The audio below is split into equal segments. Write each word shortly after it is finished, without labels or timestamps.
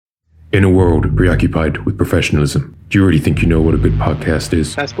In a world preoccupied with professionalism, do you really think you know what a good podcast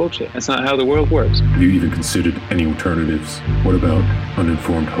is? That's bullshit. That's not how the world works. Have you even considered any alternatives? What about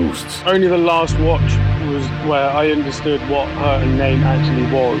uninformed hosts? Only the last watch was where I understood what her name actually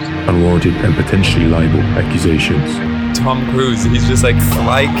was. Unwarranted and potentially liable accusations. Tom Cruise, he's just like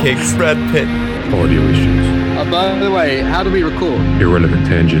fly kicks Brad Pitt. Audio issues. By the way, how do we record? Irrelevant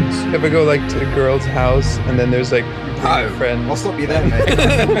tangents. Ever go like to a girl's house and then there's like friends? I'll stop you there, mate.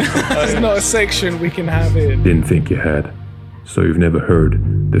 It's not a section we can have in. Didn't think you had. So you've never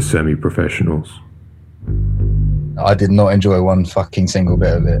heard the semi-professionals. I did not enjoy one fucking single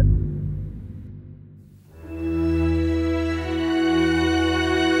bit of it.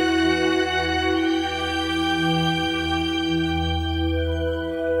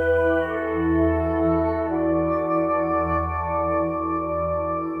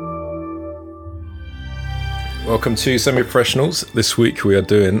 Welcome to Semi-Professionals. This week we are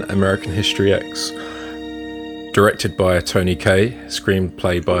doing American History X, directed by Tony Kaye,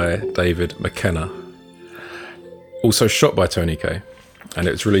 screenplay by David McKenna, also shot by Tony Kaye, and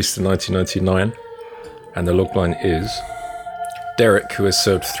it was released in 1999, and the logline is: Derek, who has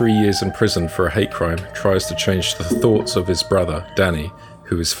served 3 years in prison for a hate crime, tries to change the thoughts of his brother, Danny,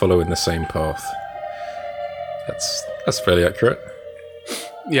 who is following the same path. That's fairly accurate.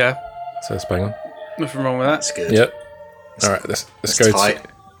 Yeah, So it's bang on. nothing wrong with that. That's good. Yep. All right, let's go tight.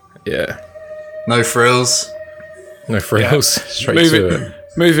 Yeah. No frills. No frills. Straight to it.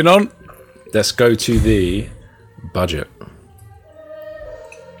 Moving on. Let's go to the budget.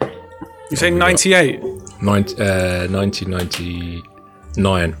 You say 98?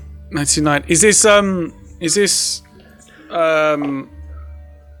 1999. 99. Is this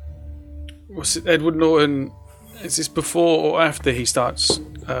what's it, Edward Norton? Is this before or after he starts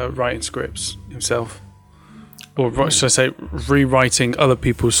writing scripts himself? Or should I say rewriting other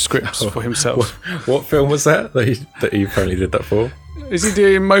people's scripts for himself? What film was that he apparently did that for? Is he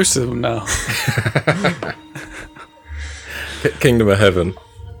doing most of them now? Kingdom of Heaven.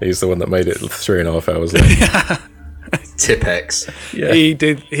 He's the one that made it 3.5 hours long. Tipex. Yeah. He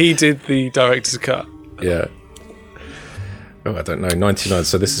did the director's cut. Yeah. Oh, I don't know. 99.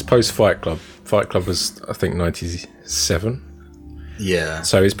 So this is post Fight Club. Fight Club was, I think, 97. Yeah.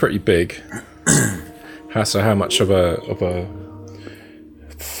 So he's pretty big. How much of a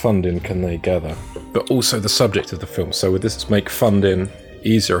funding can they gather? But also the subject of the film. So would this make funding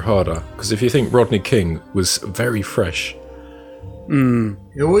easier or harder? Because if you think Rodney King was very fresh. Yeah,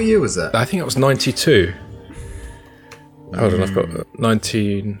 what year was that? I think it was 92. Hold on, I've got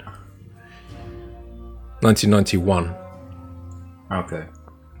 1991. Okay.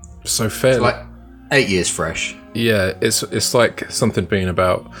 So fairly. Like 8 years fresh. Yeah, it's like something being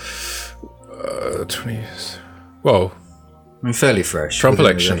about 20 years. Well, I mean, fairly fresh. Trump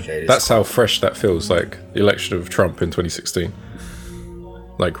Within the election. decade, That's how fresh that feels, like the election of Trump in 2016.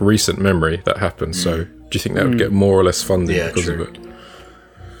 Like recent memory that happened. So do you think that would get more or less funding because true. of it?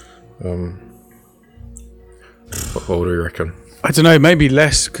 What do we reckon? I don't know, maybe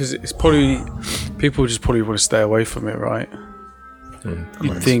less because it's probably people just probably want to stay away from it, right?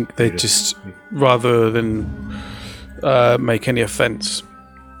 You'd think they'd just rather than make any offence.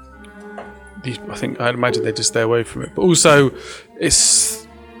 I'd imagine they'd just stay away from it. But also, it's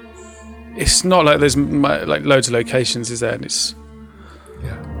not like there's like loads of locations, is there? And it's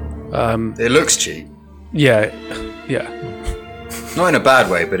It looks cheap. yeah. Not in a bad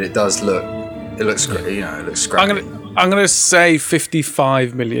way, but it does look. It looks great. You know, it looks scrappy. I'm gonna say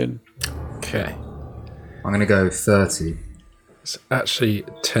 55 million. Okay. I'm gonna go 30. It's actually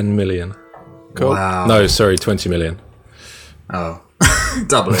 10 million. Cool. Wow. No, sorry, 20 million. Oh,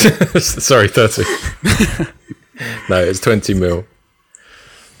 double it. Sorry, 30. No, it's 20 mil.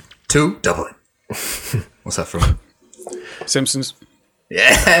 2, double it. What's that from? Simpsons.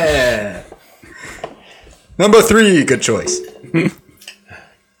 Yeah. Number 3, good choice. And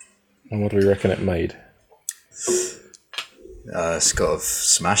what do we reckon it made? It's got to have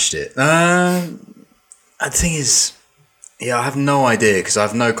smashed it. The thing is, yeah, I have no idea because I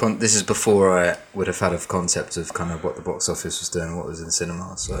have no. This is before I would have had a concept of kind of what the box office was doing, what was in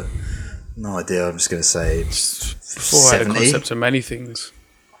cinema. So, no idea. I'm just going to say Before I had a 70. concept of many things.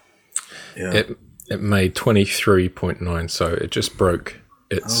 Yeah. It made 23.9, so it just broke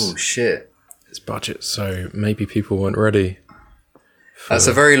Oh shit! its budget. So maybe people weren't ready. That's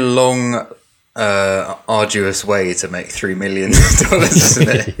a very long, arduous way to make $3 million, isn't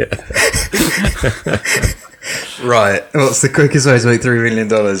it? Right. What's the quickest way to make $3 million?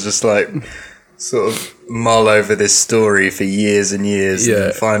 Just like sort of mull over this story for years and years, and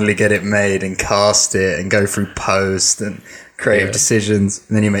then finally get it made and cast it and go through post and creative decisions,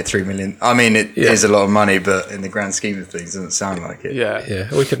 and then you make 3 million. I mean, it is a lot of money, but in the grand scheme of things, it doesn't sound like it. Yeah.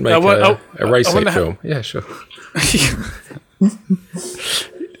 Yeah, we could make a race hate film. Yeah, sure.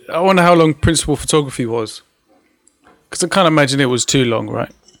 I wonder how long principal photography was. Because I can't imagine it was too long,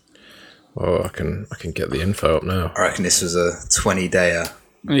 right? Oh, I can get the info up now. I reckon this was a 20-dayer.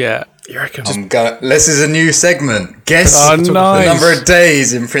 Yeah. You reckon? This is a new segment. Guess nice. the number of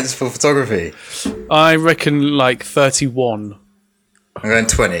days in principal photography. I reckon like 31. I'm going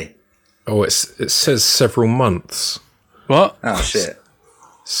 20. Oh, it says several months. What? Oh, shit.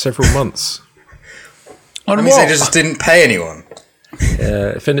 Several months. On That means what? they just didn't pay anyone.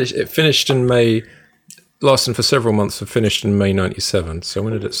 It finished in May, lasting for several months. It finished in May 97. So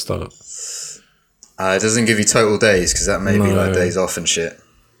when did it start? It doesn't give you total days, because that may be like days off and shit.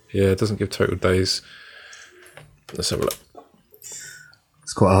 Yeah, it doesn't give total days. Let's have a look.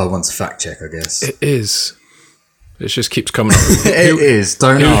 It's quite a hard one to fact check, I guess. It is. It just keeps coming up. It is.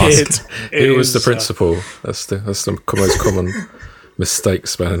 Don't ask. Who was the principal? That's the most common mistake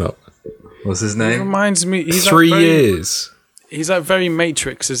spelling up. What's his It name? reminds me. He's 3 like years. He's like very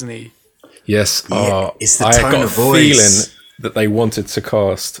Matrix, isn't he? Yes. Yeah, it's the I tone got of a voice. feeling that they wanted to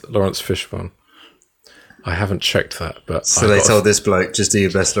cast Lawrence Fishburne. I haven't checked that, but So they told this bloke, just do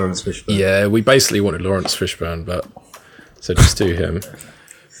your best Lawrence Fishburne. Yeah, we basically wanted Lawrence Fishburne, but so just do him.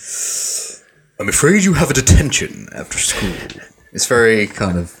 I'm afraid you have a detention after school. It's very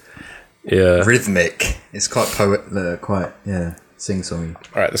kind of rhythmic. It's quite sing-songy.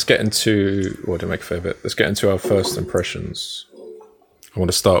 All right, let's get into. Well, to make a fair bit, let's get into our first impressions. I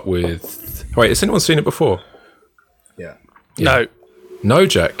want to start with. Wait, has anyone seen it before? Yeah. No,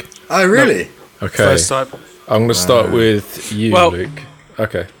 Jack. Oh, really? Okay. First time. I'm going to start with you, Luke.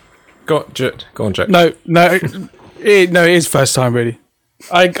 Okay. Go on, Jack. No, it is first time really.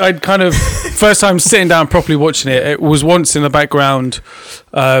 I kind of first time sitting down properly watching it. It was once in the background,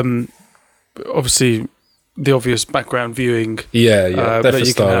 obviously the obvious background viewing. Yeah, that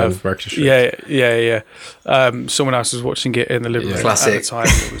you can have. Yeah. Someone else was watching it in the living room Classic. at the time.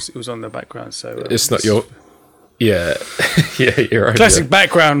 It was on the background, so It's not your. Yeah, yeah, you're right. classic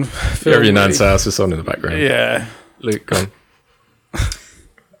background film. You're at your nan's really. house. It's on in the background. Yeah, Luke, go on.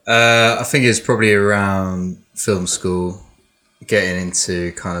 I think it's probably around film school, getting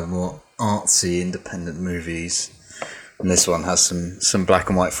into kind of more artsy independent movies. And this one has some black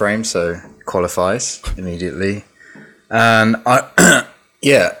and white frames, so qualifies immediately. And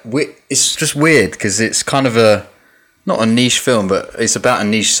it's just weird because it's kind of not a niche film, but it's about a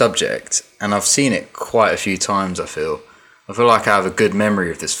niche subject. And I've seen it quite a few times, I feel like I have a good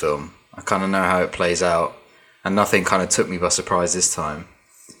memory of this film. I kind of know how it plays out, and nothing kind of took me by surprise this time.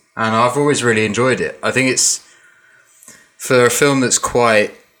 And I've always really enjoyed it. I think it's, for a film that's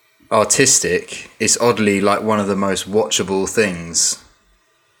quite artistic, it's oddly like one of the most watchable things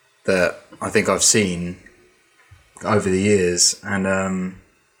that I think I've seen over the years. And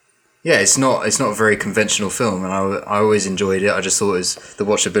it's not a very conventional film, and I always enjoyed it. I just thought the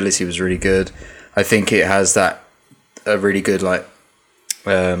watchability was really good. I think it has a really good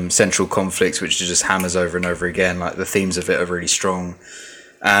central conflict, which just hammers over and over again. Like the themes of it are really strong,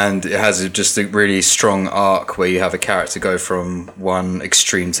 and it has just a really strong arc where you have a character go from one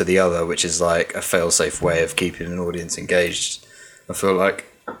extreme to the other, which is like a fail-safe way of keeping an audience engaged, I feel like.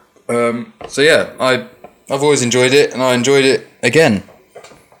 I've always enjoyed it, and I enjoyed it again.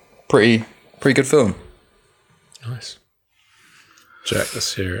 Pretty good film. Nice. Jack,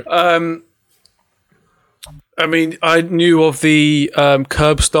 let's hear it. I mean, I knew of the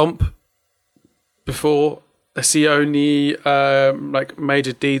curb stomp before. That's the only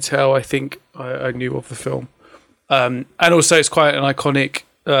major detail I think I knew of the film, and also it's quite an iconic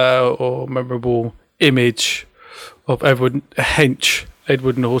or memorable image of Edward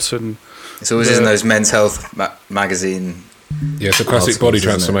Norton. It's always in those Men's Health magazine. Yeah, it's a classic body isn't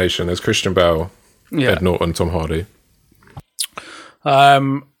it? transformation. There's Christian Bale, Ed Norton, Tom Hardy.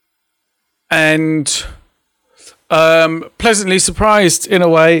 And pleasantly surprised in a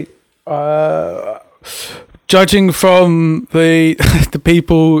way. Judging from the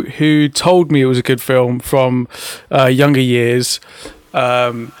people who told me it was a good film from younger years,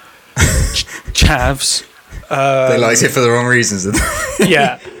 chavs. They liked it for the wrong reasons.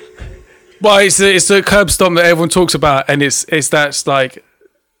 Yeah. Well, it's the curb stomp that everyone talks about, and that's like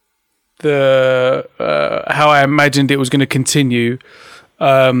the how I imagined it was going to continue.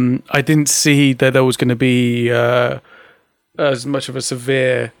 I didn't see that there was going to be as much of a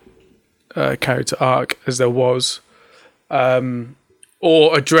severe character arc as there was,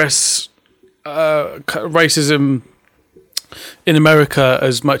 or address racism in America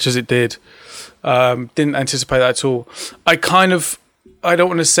as much as it did. Didn't anticipate that at all. I don't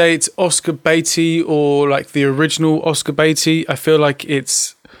want to say it's Oscar Beatty or like the original Oscar Beatty. I feel like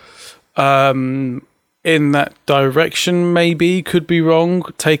it's in that direction, maybe. Could be wrong.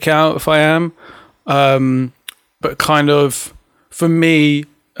 Take out if I am. But kind of, for me,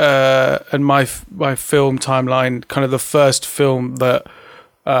 and my film timeline, kind of the first film that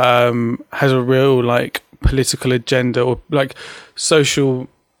has a real like political agenda or like social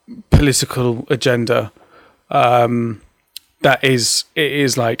political agenda, it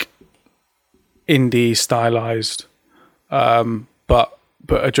is like indie stylized, but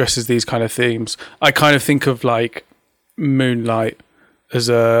addresses these kind of themes. I kind of think of like Moonlight as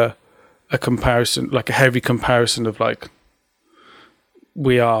a comparison, like a heavy comparison of like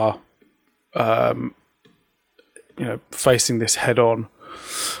we are facing this head on.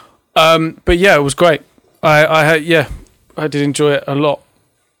 But yeah, it was great. I did enjoy it a lot.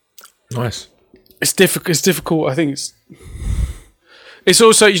 Nice. It's difficult. I think it's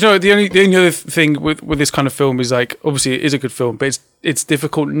also, the only other thing with this kind of film is like, obviously it is a good film, but it's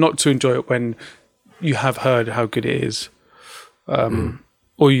difficult not to enjoy it when you have heard how good it is,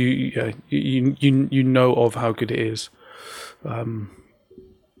 or you know of how good it is.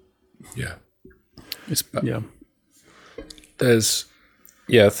 This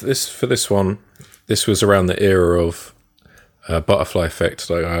one, this was around the era of Butterfly Effect.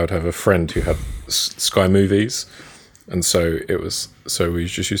 Like, I would have a friend who had Sky Movies, and so we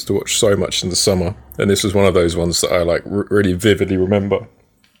just used to watch so much in the summer. And this was one of those ones that I like really vividly remember,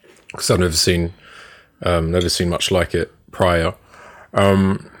 because I've never seen much like it prior.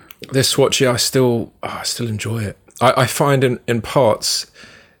 This watch, I still enjoy it. I find in parts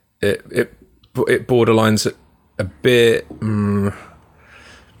it borderlines a bit.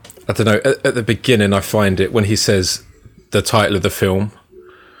 I don't know. At the beginning, I find it when he says the title of the film,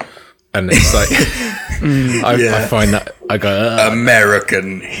 and it's like I find that I go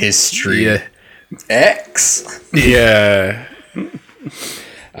American History X. Yeah,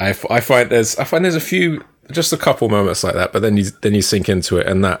 I find there's a few, just a couple moments like that, but then you sink into it,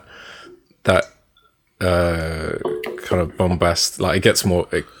 and that kind of bombast, like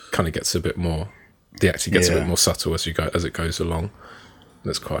it kind of gets a bit more. The acting gets a bit more subtle as it goes along.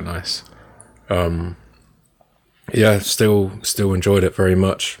 That's quite nice. Still enjoyed it very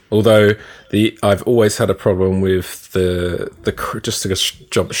much. Although I've always had a problem with the just to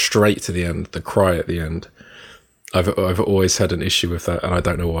jump straight to the end, the cry at the end. I've always had an issue with that, and I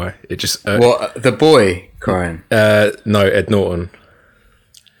don't know why. It just the boy crying? No, Ed Norton.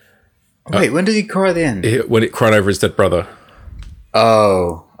 Wait, when did he cry at the end? When it cried over his dead brother.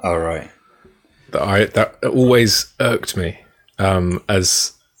 Oh, all right. That always irked me.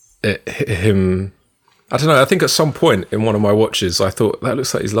 As him, I don't know. I think at some point in one of my watches, I thought that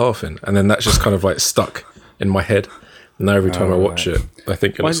looks like he's laughing, and then that's just kind of like stuck in my head. And now every time I watch it, I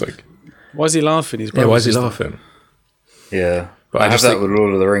think it looks like. Why is he laughing? Why is he laughing? Yeah, but I have that with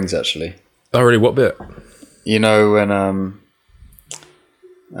Lord of the Rings actually. Oh, really? What bit? You know when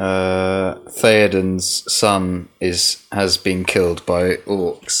Theoden's son has been killed by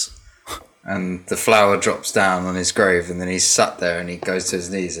orcs. And the flower drops down on his grave, and then he's sat there, and he goes to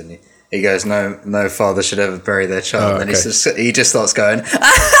his knees, and he goes, "No father should ever bury their child." And he just starts going.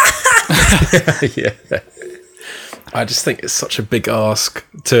 Yeah, I just think it's such a big ask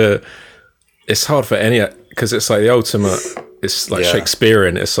to. It's hard for any, because it's like the ultimate. It's like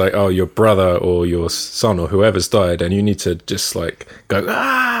Shakespearean. It's like, oh, your brother or your son or whoever's died, and you need to just like go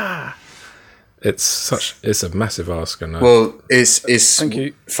ah. It's a massive ask. And well, it's Thank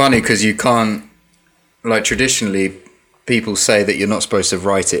you. funny because you can't, like, traditionally people say that you're not supposed to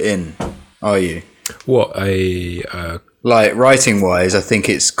write it in, are you? What like writing wise, I think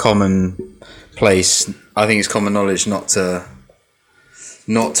it's commonplace. I think it's common knowledge not to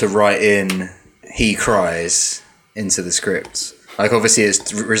write in "he cries" into the script. Like, obviously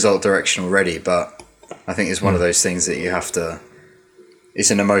it's result direction already, but I think it's one of those things that you have to. It's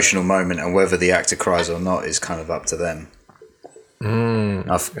an emotional moment, and whether the actor cries or not is kind of up to them.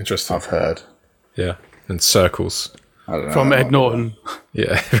 Interesting. I've heard. Yeah, in circles. I don't know. From Ed Norton.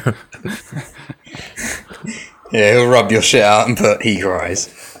 Yeah. Yeah, he'll rub your shit out and put "he cries."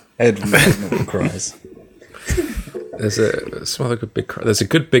 Ed Norton cries. There's some other good big cry. There's a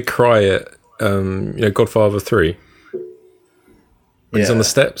good big cry at Godfather 3. When he's on the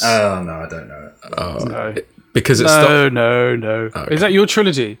steps. Oh no, I don't know it. Oh, No. Because it's No. Okay. Is that your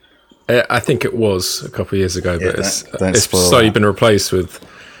trilogy? I think it was a couple of years ago, but don't it's spoil slowly that. been replaced with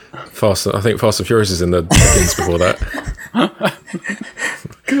Fast. I think Fast and Furious is in the decades before that.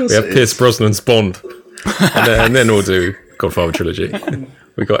 We have Pierce Brosnan's Bond, and then we'll do Godfather trilogy.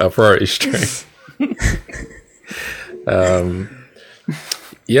 We got our priorities straight.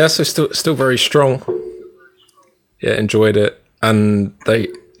 Yeah, so still very strong. Yeah, enjoyed it, and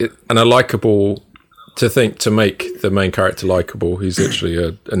are likable. To make the main character likable, he's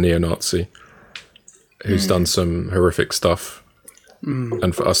literally a neo-Nazi who's done some horrific stuff,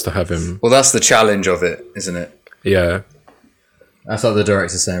 and for us to have him. Well, that's the challenge of it, isn't it? Yeah, that's like the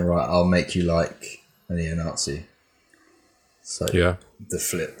director saying, "Right, I'll make you like a neo-Nazi." So yeah, the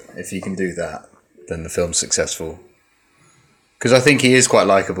flip. If you can do that, then the film's successful. Because I think he is quite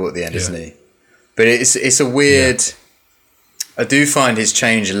likable at the end, isn't he? But it's a weird. Yeah. I do find his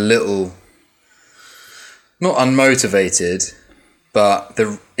change a little not unmotivated, but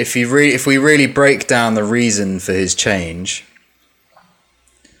if we really break down the reason for his change,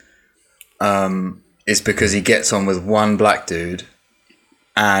 it's because he gets on with one black dude,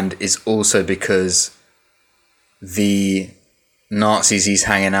 and it's also because the Nazis he's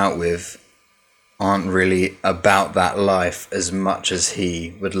hanging out with aren't really about that life as much as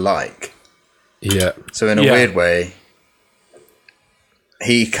he would like. Yeah. So in a weird way,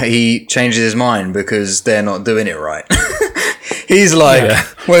 he changes his mind because they're not doing it right. He's like,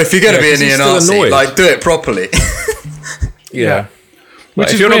 well, if you're going to be a neo-Nazi, like, do it properly. Yeah.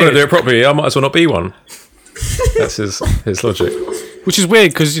 Which if you're not going to do it properly, I might as well not be one. That's his logic. Which is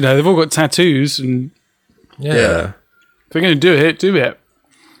weird because, they've all got tattoos and... Yeah. If you're going to do it.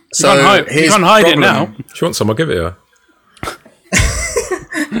 So you can't hide it now. If you want some, I'll give it her.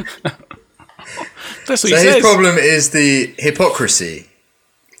 That's what his problem is the hypocrisy.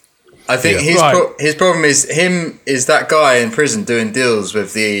 I think his problem is that guy in prison doing deals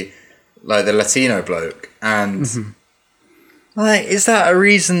with the Latino bloke, and is that a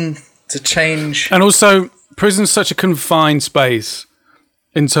reason to change? And also, prison's such a confined space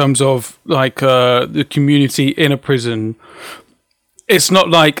in terms of the community in a prison. It's not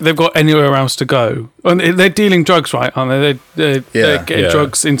like they've got anywhere else to go. And they're dealing drugs, right? Aren't they? They're getting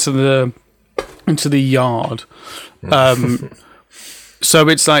drugs into the yard. So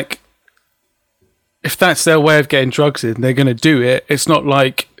it's like, if that's their way of getting drugs in, they're going to do it. It's not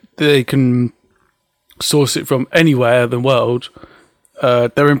like they can source it from anywhere in the world.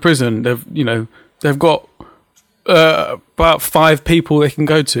 They're in prison. They've got about 5 people they can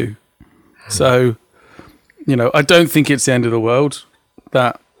go to. So, I don't think it's the end of the world.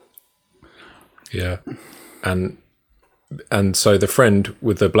 Yeah, and so the friend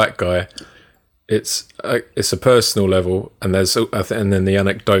with the black guy, it's a personal level, and then the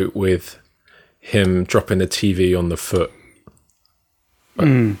anecdote with him dropping the TV on the foot,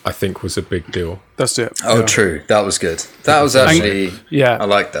 I think was a big deal. That's it. Oh, true. That was good. That was actually I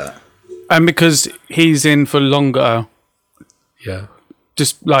like that. And because he's in for longer,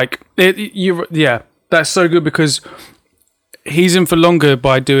 just like that's so good because he's in for longer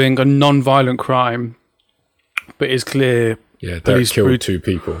by doing a non-violent crime, but it's clear that he's killed 2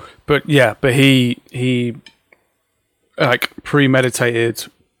 people. But he premeditated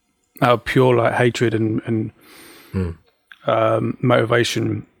out of pure hatred and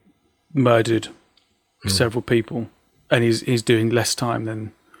motivation, murdered several people, and he's doing less time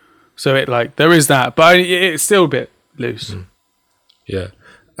than. So there is that, but it's still a bit loose. Yeah,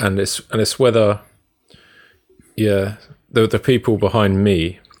 and it's whether the people behind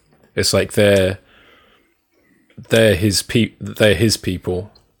me, it's like they're his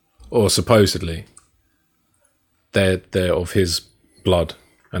people, or supposedly they're of his blood,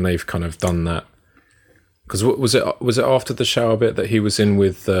 and they've kind of done that. Because was it after the shower bit that he was in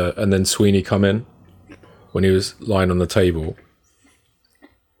with, and then Sweeney come in when he was lying on the table,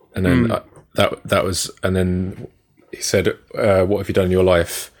 and then that was, and then he said, "What have you done in your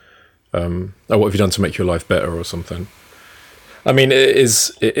life? What have you done to make your life better, or something?" I mean, there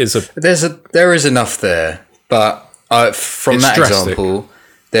is enough there, but from that drastic example,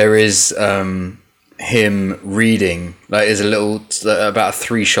 there is him reading. There's about a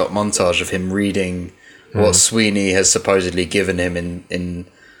 3-shot montage of him reading what Sweeney has supposedly given him in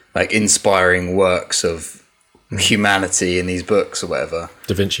inspiring works of humanity in these books or whatever.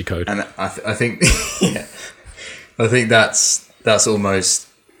 Da Vinci Code. And I think, I think that's almost.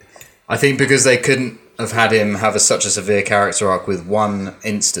 I think because they couldn't have had him have such a severe character arc with one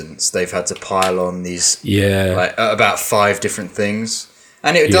instance, they've had to pile on these about 5 different things,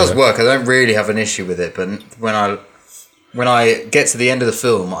 and it does work. I don't really have an issue with it, but when I get to the end of the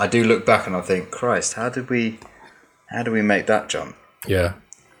film, I do look back and I think, Christ, how did we make that jump? Yeah.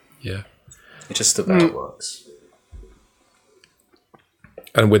 It just about works.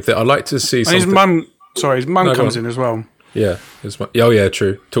 And with it, I like to see something. His mum comes in as well. Yeah,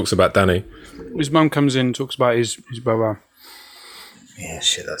 true. Talks about Danny. His mum comes in, talks about his brother. Yeah,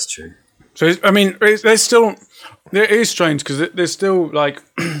 shit, that's true. So I mean, there's still it is strange because there's still like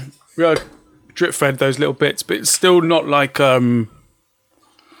we are drip fed those little bits, but it's still not like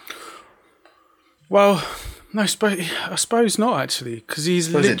well, no, I suppose not actually because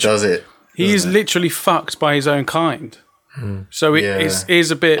he's it does it. He is literally fucked by his own kind. So it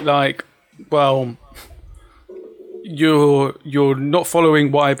is a bit like, well, you're not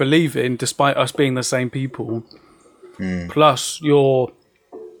following what I believe in, despite us being the same people. Plus, you're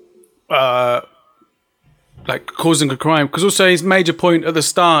like causing a crime. Because also his major point at the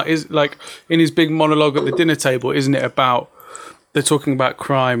start is like in his big monologue at the dinner table, isn't it? About they're talking about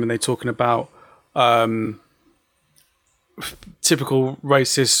crime and they're talking about typical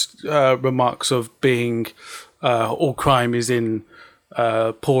racist remarks of being all crime is in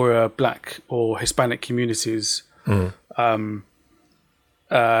poorer black or Hispanic communities. And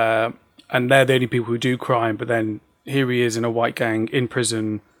they're the only people who do crime, but then here he is in a white gang in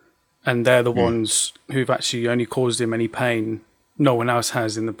prison and they're the ones who've actually only caused him any pain no one else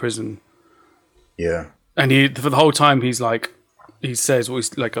has in the prison. Yeah. And he for the whole time he says well,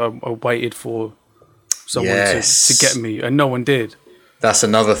 he's like I waited for someone to get me and no one did. That's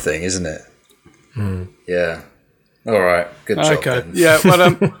another thing, isn't it? Yeah. All right. Good job. Okay. Ben. Yeah, but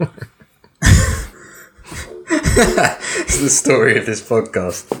It's the story of this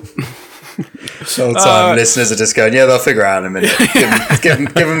podcast. The whole time listeners are just going, yeah, they'll figure it out in a minute.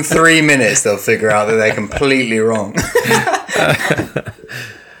 Give them 3 minutes, they'll figure out that they're completely wrong.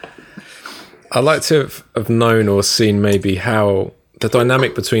 I'd like to have known or seen maybe how the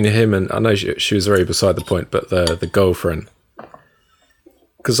dynamic between him and, I know she was very beside the point, but the girlfriend.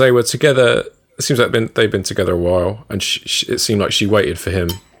 Because they were together, it seems like they've been together a while, and it seemed like she waited for him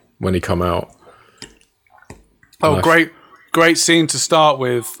when he come out. Oh, great scene to start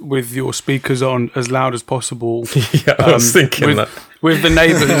with your speakers on as loud as possible. Yeah, I was thinking that. With the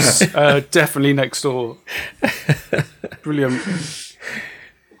neighbours definitely next door. Brilliant.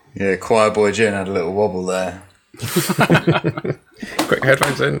 Yeah, Choir Boy Jin had a little wobble there. Quick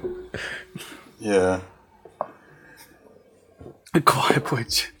headphones in. Yeah. A Choir Boy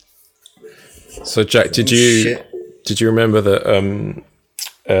Jin. So Jack, did you remember that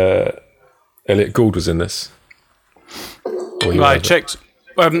Elliot Gould was in this? I checked.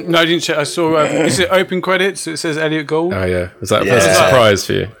 No, I didn't check. I saw. Is it open credits? It says Elliot Gould. Oh yeah, was that a pleasant surprise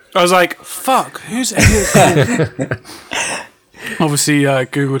for you? I was like, "Fuck, who's Elliot Gould?" Obviously,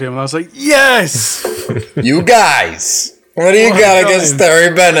 Googled him, and I was like, "Yes, you guys, what do you got against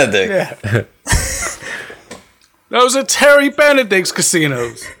Terry Benedict?" Yeah. That was at Terry Benedict's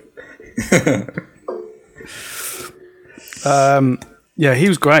casinos. Yeah, he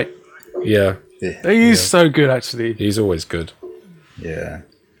was great. Yeah. He's so good, actually. He's always good. Yeah.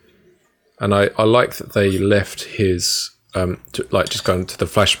 And I like that they left his, just going to the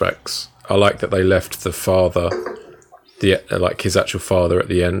flashbacks, I like that they left the father, his actual father at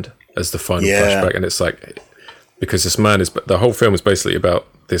the end as the final flashback. And it's like, because this man the whole film is basically about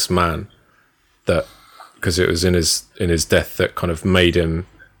this man that, because it was in his death that kind of made him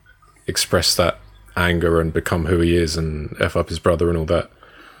express that anger and become who he is and F up his brother and all that.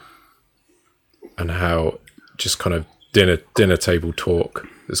 And how just kind of dinner table talk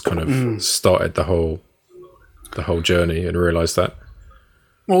has kind of started the whole journey, and realised that.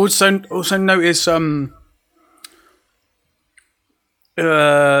 Well, also notice I've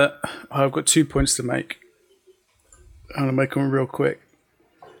got 2 points to make. I'm gonna make them real quick.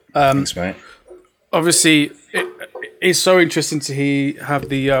 Thanks, mate. Obviously, it's so interesting to have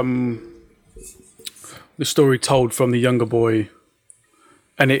the story told from the younger boy.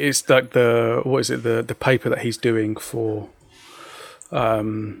 And it is like the paper that he's doing for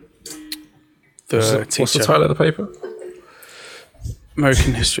the teacher. What's the title of the paper?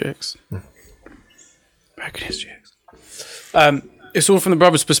 American History X. American History X. It's all from the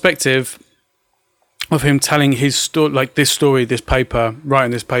brother's perspective of him telling his story, like this story, this paper,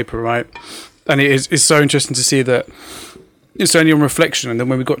 writing this paper, right? And it's so interesting to see that it's only on reflection. And then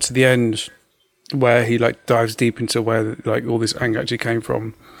when we got to the end, where he like dives deep into where like all this anger actually came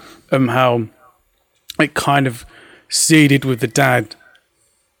from, how it kind of seeded with the dad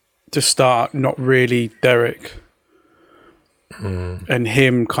to start, not really Derek, and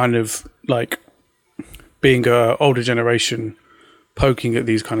him kind of like being a older generation poking at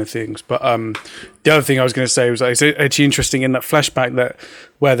these kind of things. But the other thing I was going to say was like, it's actually interesting in that flashback that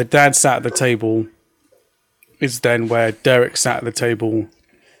where the dad sat at the table is then where Derek sat at the table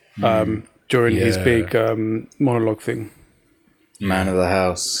during his big monologue thing. Man of the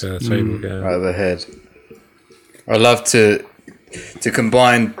house. Table, right overhead. I love to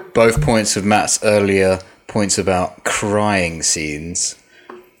combine both points of Matt's earlier points about crying scenes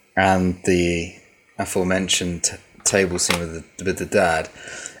and the aforementioned table scene with the dad.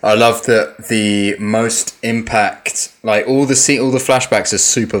 I love that the most impact, like all the flashbacks are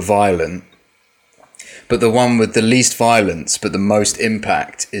super violent, but the one with the least violence but the most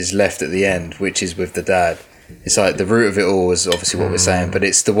impact is left at the end, which is with the dad. It's like the root of it all is obviously what we're saying, but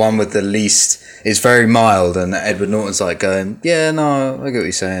it's the one with the least. It's very mild, and Edward Norton's like going, "Yeah, no, I get what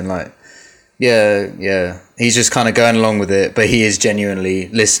you're saying." Like, yeah. He's just kind of going along with it, but he is genuinely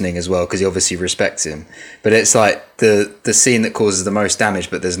listening as well because he obviously respects him. But it's like the scene that causes the most damage,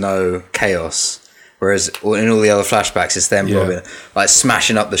 but there's no chaos. Whereas in all the other flashbacks, it's them robbing, like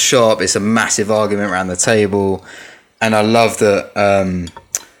smashing up the shop. It's a massive argument around the table, and I love that.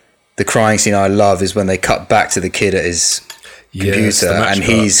 The crying scene I love is when they cut back to the kid at his computer and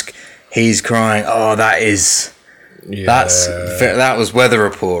he's crying. Oh, that was Weather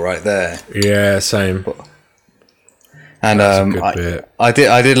Report right there. Yeah, same. And I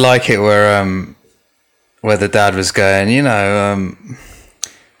did like it where the dad was going, you know,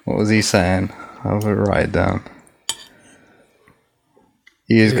 what was he saying? I'll write it down.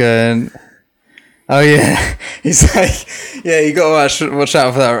 He was going, oh yeah, he's like, yeah, you got to watch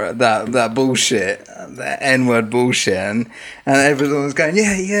out for that bullshit, that N-word bullshit, and everyone was going,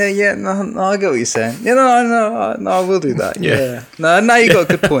 yeah, no, I get what you're saying. Yeah, no, I will do that. Yeah. No, now you got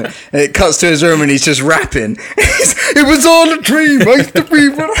a good point. And it cuts to his room and he's just rapping. It was all a dream. I used to be.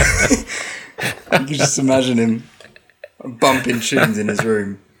 You can just imagine him bumping tunes in his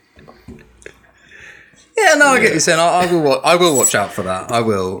room. Yeah, no, I get what you're saying. I will watch out for that. I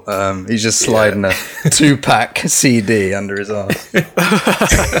will. He's just sliding a 2-pack CD under his arm.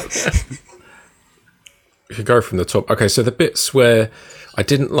 We could go from the top. Okay, so the bits where I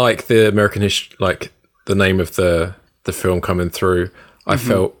didn't like the American history, like the name of the film coming through. I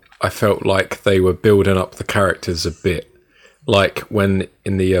felt like they were building up the characters a bit, like when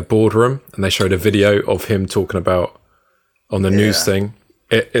in the boardroom and they showed a video of him talking about on the news thing.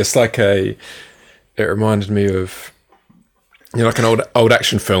 It's like it reminded me of, you know, like an old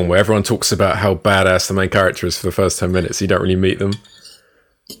action film where everyone talks about how badass the main character is for the first 10 minutes. You don't really meet them.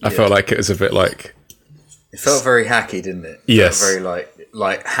 I felt like it was a bit like... It felt very hacky, didn't it? Yes. Very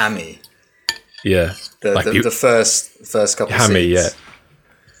like hammy. Yeah. The first couple of hammy, scenes. Yeah.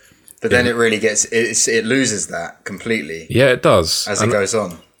 But then it really gets... It loses that completely. Yeah, it does. As it goes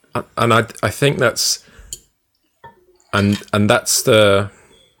on. And I think that's... And that's the...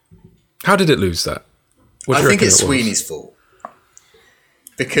 How did it lose that? I think it's Sweeney's fault.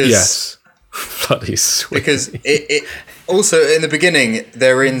 Because... Yes. Bloody Sweeney. Because it... Also, in the beginning,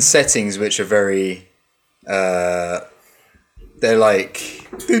 they're in settings which are very... they're like...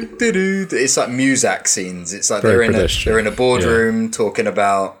 It's like Muzak scenes. It's like they're in a boardroom talking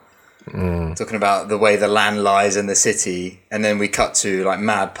about the way the land lies in the city, and then we cut to like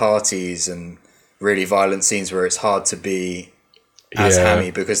mad parties and really violent scenes where it's hard to be as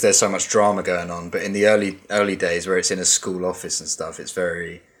hammy because there's so much drama going on. But in the early days where it's in a school office and stuff, it's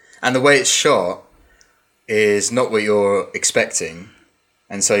very... And the way it's shot is not what you're expecting,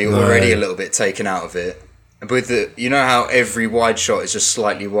 and so you're already a little bit taken out of it. And with you know how every wide shot is just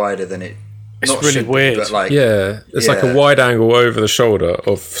slightly wider than it. It's really weird. But like, it's like a wide angle over the shoulder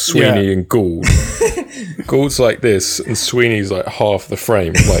of Sweeney and Gould. Gould's like this, and Sweeney's like half the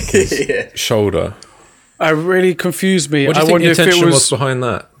frame, like his shoulder. It really confused me. What do you think the intention was behind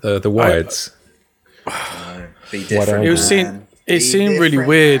that? The wides. Be different. It seemed really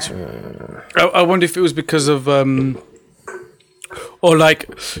weird. I wonder if it was because of, or like,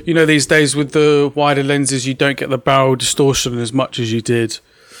 you know, these days with the wider lenses, you don't get the barrel distortion as much as you did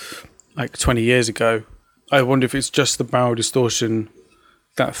like 20 years ago. I wonder if it's just the barrel distortion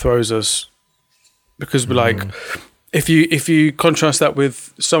that throws us, because we're like, if you contrast that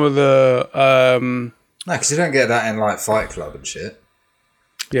with some of the no, because you don't get that in like Fight Club and shit.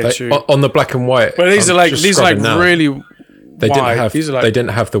 Yeah, true. On the black and white. But these are like really. They didn't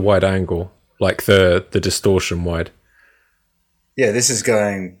have the wide angle, like the distortion wide. Yeah, this is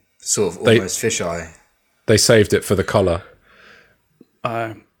going sort of almost fisheye. They saved it for the color.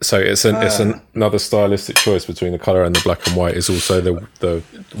 So it's another stylistic choice between the color and the black and white. Is also the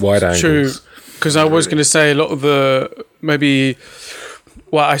wide angles. True, because I was going to say a lot of the maybe.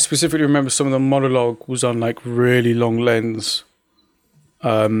 Well, I specifically remember some of the monologue was on like really long lens,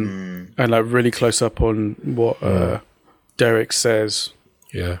 and like really close up on what Derek says.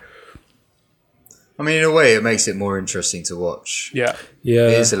 Yeah. I mean, in a way, it makes it more interesting to watch. Yeah.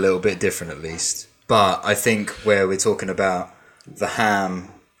 It is a little bit different, at least. But I think where we're talking about the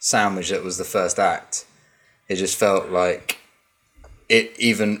ham sandwich that was the first act, it just felt like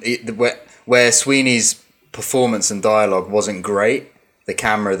where Sweeney's performance and dialogue wasn't great, the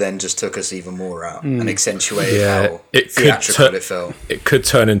camera then just took us even more out and accentuated how it theatrical it felt. It could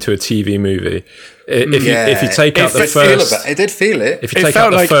turn into a TV movie if you take out the first. It did feel it. If you It take felt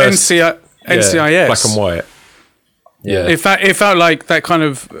out the like first NCIS. black and white. Yeah, It felt like that kind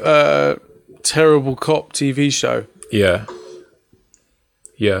of terrible cop TV show yeah.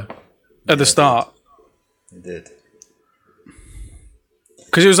 at the start. It did.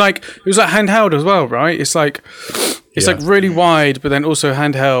 Because it was like handheld as well, right? It's like really wide, but then also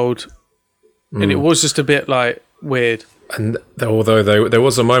handheld, and it was just a bit like weird. And although there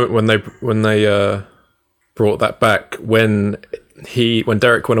was a moment when they brought that back when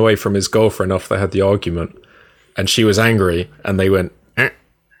Derek went away from his girlfriend after they had the argument, and she was angry, and they went.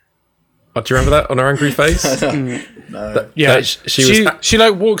 Oh, do you remember that on her angry face? No. She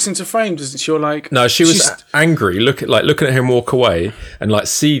like walks into frame, doesn't she? Or like no, she was angry, looking at him walk away and like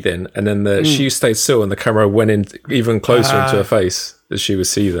seething, and then she stayed still, and the camera went in even closer into her face as she was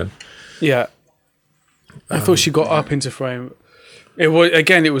seething. Yeah, I thought she got up into frame. It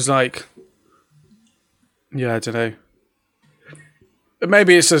was like, yeah, I don't know.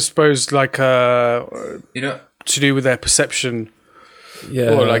 Maybe it's I suppose like to do with their perception.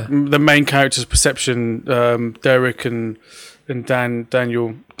 Yeah, or like the main character's perception. Derek and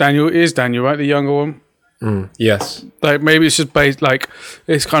Daniel is Daniel, right? The younger one. Yes. Like maybe it's just based like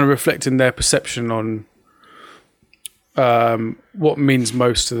it's kind of reflecting their perception on what means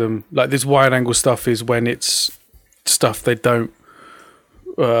most to them. Like this wide angle stuff is when it's stuff they don't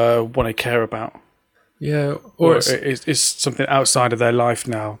want to care about. Yeah, or it's something outside of their life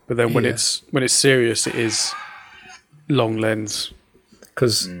now. But then when it's serious, it is long lens.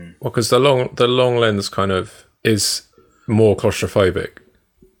 Because the long lens kind of is more claustrophobic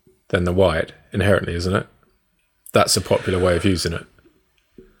than the wide inherently, isn't it? That's a popular way of using it.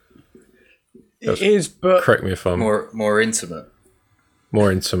 It is, but correct me if I'm more intimate.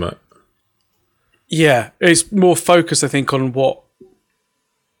 More intimate. Yeah, it's more focused, I think, on what.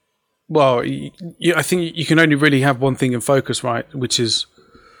 Well, I think you can only really have one thing in focus, right? Which is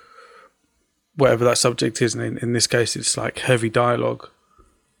whatever that subject is. And in this case, it's like heavy dialogue.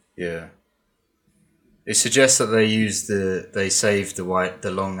 Yeah. It suggests that they saved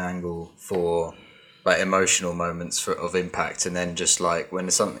the long angle for like emotional moments of impact, and then just like when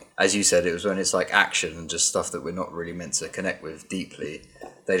it's something, as you said, it was when it's like action and just stuff that we're not really meant to connect with deeply.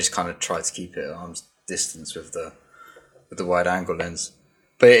 They just kind of try to keep it at arm's distance with the wide angle lens.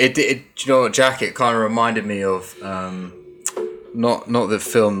 But it you know what, Jack? It kind of reminded me of not the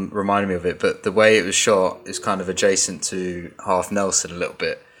film reminded me of it, but the way it was shot is kind of adjacent to Half Nelson a little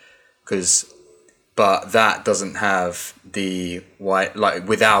bit, but that doesn't have the wide, like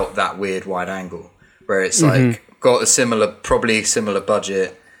without that weird wide angle, where it's like got probably similar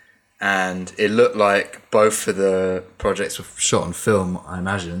budget, and it looked like both of the projects were shot on film, I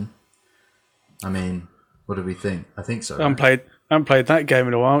imagine. I mean, what do we think? I think so. I haven't played that game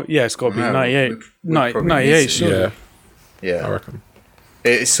in a while. Yeah, it's got to be 98. 98, sure. Yeah, I reckon.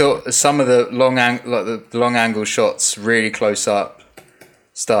 It's some of the long angle shots, really close up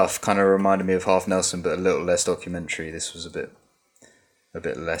stuff, kind of reminded me of Half Nelson, but a little less documentary. This was a bit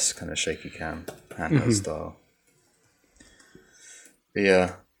less kind of shaky cam handheld style. But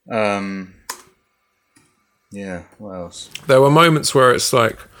yeah. Yeah. What else? There were moments where it's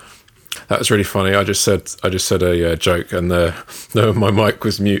like, that was really funny. I just said a joke, and my mic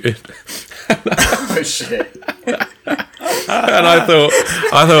was muted. Oh shit! And I thought,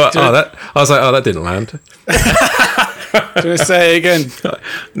 that didn't land. Do you want to say it again?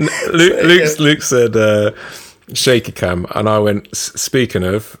 Luke said shaky cam, and I went. Speaking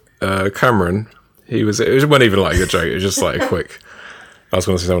of Cameron, it wasn't even like a joke. It was just like a quick. I was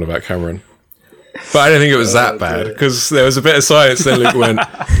going to say something about Cameron, but I didn't think it was that bad because there was a bit of silence. Then Luke went.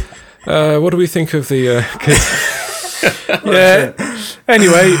 What do we think of the kids? Yeah.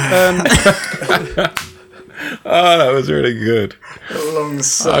 Anyway, oh, that was really good. Long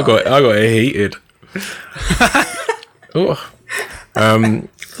I got heated. Oh. I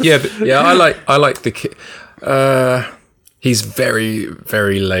like the kid. He's very,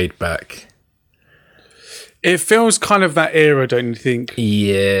 very laid back. it feels kind of that era, don't you think?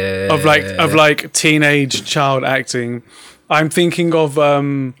 Yeah. Of like teenage child acting. I'm thinking of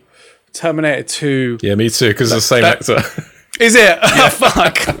Terminator 2. Yeah, me too, because it's the same actor. Is it? Yeah. Oh,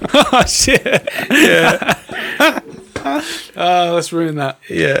 fuck. Oh, shit. Yeah. Oh, let's ruin that.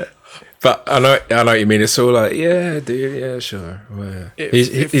 Yeah. But I know what you mean. It's all like, yeah, dude, yeah, sure. Well, yeah.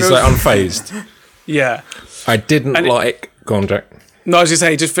 He's like unfazed. Yeah. I didn't like... Go on, Jack. No, I was just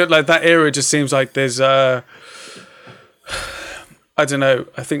saying, it just felt like that era just seems like there's... I don't know.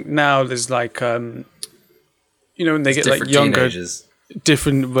 I think now there's like... you know, when they get like younger... Teenagers.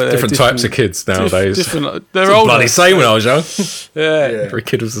 different types of kids nowadays. They're older. Bloody same when I was young. Yeah. Every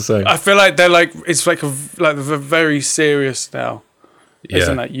kid was the same. I feel like they're like it's like they're very serious now.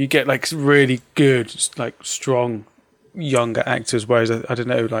 Isn't it? You get like really good, like strong younger actors, whereas I don't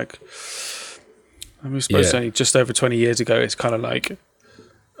know, like I suppose only just over 20 years ago, it's kind of like,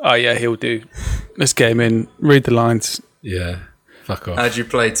 oh yeah, he'll do. Let's get him in, read the lines. Yeah. Fuck off. How'd you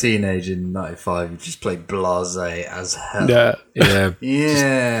play teenage in 95? You just played blasé as hell. Yeah. Yeah.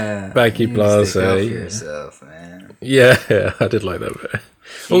 Yeah. Baggy blasé. Stick up for yourself, man. Yeah, I did like that bit.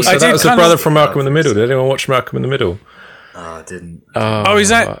 Also, I that did was the kind brother of- from Malcolm in the Middle. Did anyone watch Malcolm in the Middle? Oh, I didn't. Oh, is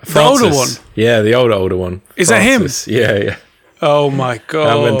that the Francis. older one? Yeah, the older one. Is that him? Francis. Yeah. Oh my god!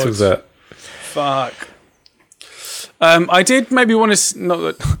 How mental's that? Fuck. I did maybe want to not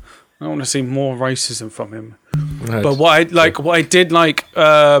that I want to see more racism from him. But what I did like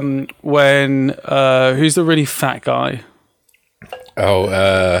when who's the really fat guy?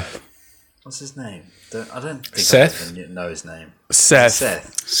 Oh, What's his name? I don't think Seth? I even know his name. Seth.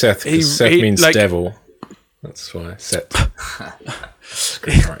 Seth. 'Cause He- Seth he, means like- devil. That's why Seth.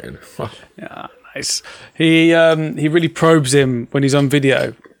 Screenwriting. Yeah, nice. He really probes him when he's on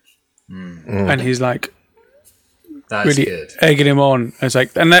video, and he's like That's really good. egging him on. And it's like,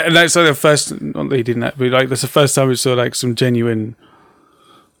 and that's like the first. Not that he didn't, but like that's the first time we saw like some genuine,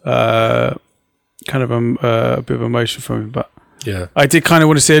 kind of a bit of emotion from him. But Yeah. I did kind of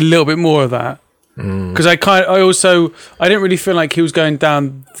want to see a little bit more of that because I didn't really feel like he was going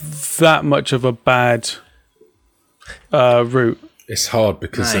down that much of a bad route. It's hard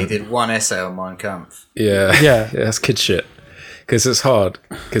because No, he did one essay on Mein Kampf. Yeah. that's kid shit. Because it's hard.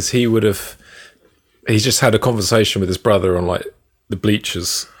 Because he just had a conversation with his brother on like the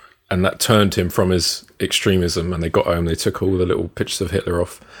bleachers, and that turned him from his extremism. And they got home, they took all the little pictures of Hitler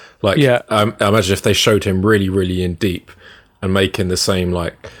off. Like, Yeah. I imagine if they showed him really, really in deep and making the same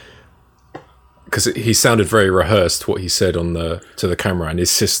like. Because he sounded very rehearsed what he said to the camera, and his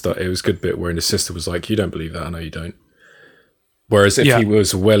sister. It was a good bit where his sister was like, "You don't believe that? I know you don't." Whereas if he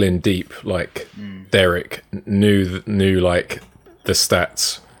was well in deep, like Derek knew like the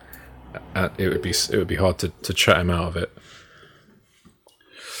stats, it would be hard to chat him out of it.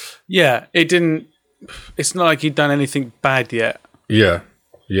 Yeah, it didn't. It's not like he'd done anything bad yet. Yeah.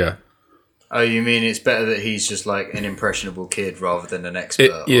 Oh, you mean it's better that he's just like an impressionable kid rather than an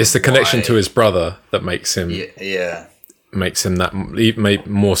expert? It's the on connection why- to his brother that makes him Yeah. makes him that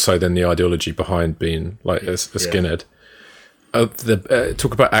more so than the ideology behind being like a skinhead.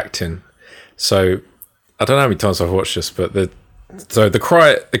 Talk about acting. So I don't know how many times I've watched this, but the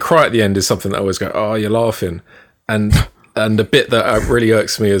cry at the end is something that I always go, "Oh, you're laughing," and the bit that really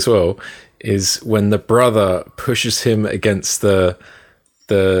irks me as well is when the brother pushes him against the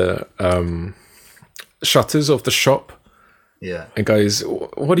shutters of the shop. Yeah. And goes,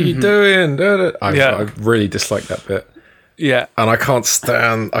 "What are you doing?" I really dislike that bit. Yeah, And I can't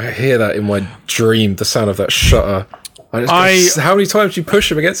stand. I hear that in my dream. The sound of that shutter. How many times do you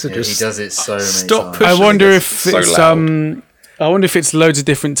push him against it? Yeah, Just he does it so many stop times. pushing. I wonder against if it. it's So loud. I wonder if it's loads of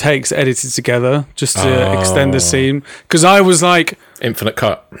different takes edited together just to extend the scene. Because I was like, Infinite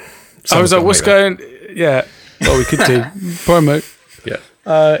cut. I was like, what's going? Yeah, well, we could do promo.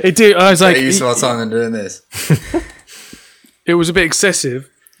 Yeah. It did. I was like, Better use of our time than doing this. it was a bit excessive.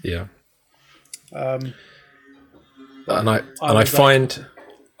 Yeah. Um, And I was find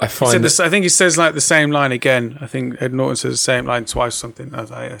I think he says like the same line again. I think Ed Norton says the same line twice. Something. I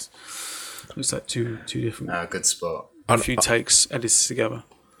was like, yes. It's like two different. Good spot. A few takes edited together.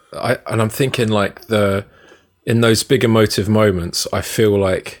 I'm thinking like in those big emotive moments, I feel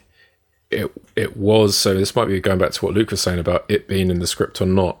like it was. So this might be going back to what Luke was saying about it being in the script or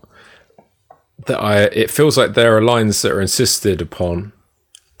not. It feels like there are lines that are insisted upon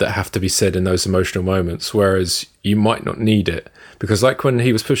that have to be said in those emotional moments, whereas you might not need it, because like when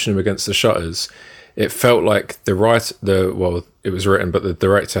he was pushing him against the shutters, it felt like it was written, but the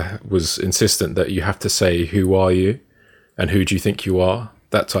director was insistent that you have to say, "Who are you?" and "Who do you think you are?"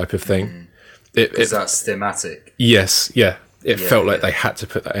 That type of thing. Because that's thematic. Yes, yeah. It felt like they had to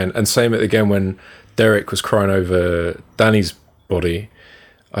put that in. And same again when Derek was crying over Danny's body.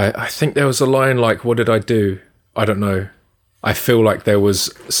 I think there was a line like, "What did I do? I don't know." I feel like there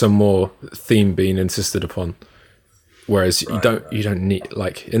was some more theme being insisted upon. Whereas you don't need,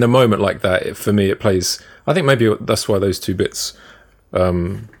 like, in a moment like that, for me it plays. I think maybe that's why those two bits,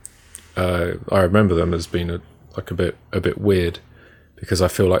 I remember them as being a bit weird, because I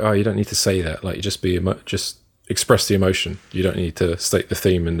feel like, you don't need to say that. Like, you just express the emotion. You don't need to state the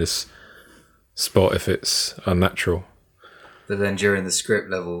theme in this spot if it's unnatural. But then during the script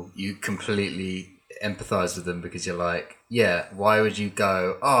level, you completely empathise with them because you're like, yeah, why would you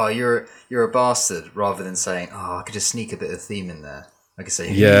go, oh, you're a bastard, rather than saying, oh, I could just sneak a bit of theme in there. I could say,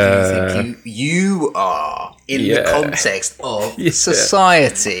 who do you think you are in the context of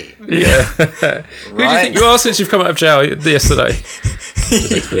society? Yeah. Who do you think you are since you've come out of jail yesterday?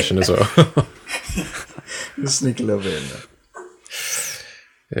 There's expression as well. Just sneak a little bit in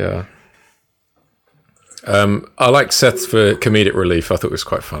there. Yeah. I like Seth for comedic relief. I thought it was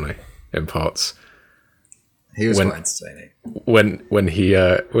quite funny in parts. He was quite entertaining. When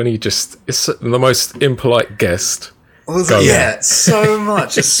he just is the most impolite guest. So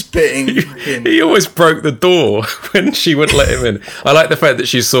much just spitting. He always broke the door when she wouldn't let him in. I like the fact that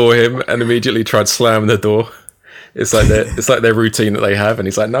she saw him and immediately tried to slam the door. It's like their routine that they have, and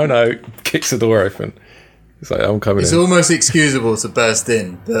he's like, no, kicks the door open. It's like, I'm coming in. It's almost excusable to burst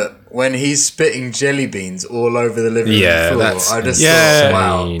in, but when he's spitting jelly beans all over the living room floor, I just thought,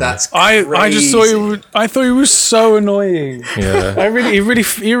 wow, that's crazy. I thought he was so annoying. Yeah.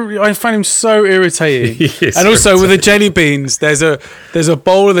 I find him so irritating. irritating. And also with the jelly beans, there's a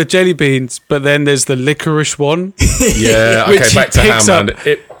bowl of the jelly beans, but then there's the licorice one. Yeah, okay, back to Hamland.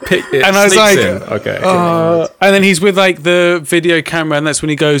 It and I was like, in. Okay. And then he's with like the video camera, and that's when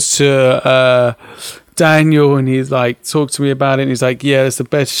he goes to Daniel, and he's like, talk to me about it, and he's like, yeah, it's the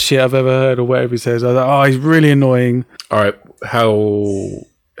best shit I've ever heard, or whatever he says. I was like, oh, he's really annoying. All right,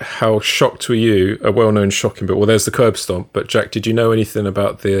 how shocked were you? A well-known shocking bit. Well, there's the curb stomp, but Jack, did you know anything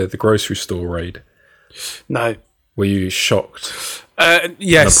about the grocery store raid? No. Were you shocked?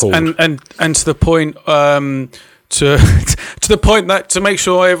 Yes, and to the point, to the point that, to make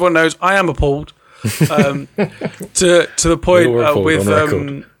sure everyone knows, I am appalled. To the point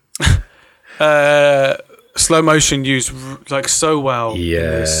with slow motion used like so well.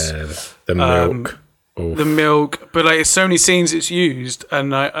 Yeah, the milk. The milk, but like so many scenes it's used,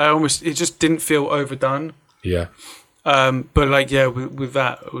 and I almost, it just didn't feel overdone. Yeah. But like with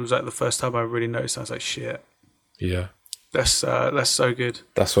that, it was like the first time I really noticed. I was like, shit. Yeah. That's so good.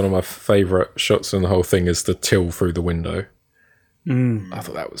 That's one of my favourite shots in the whole thing, is the till through the window. I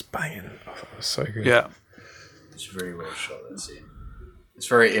thought that was banging. I thought it was so good. Yeah. It's very well shot, that scene. It's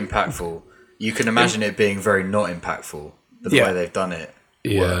very impactful. You can imagine it being very not impactful, but the way they've done it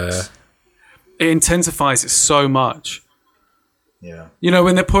works. It intensifies it so much. Yeah. You know,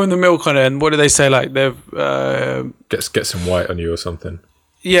 when they're pouring the milk on it, and what do they say? Like, they've get some white on you or something.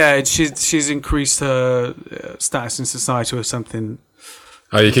 Yeah, she's increased her status in society or something.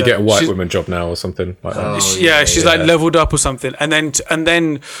 Oh, you could get a white woman job now or something like that. She's like leveled up or something, and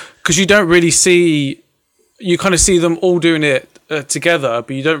then because you don't really see, you kind of see them all doing it together,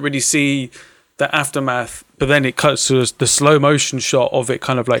 but you don't really see the aftermath. But then it cuts to the slow motion shot of it,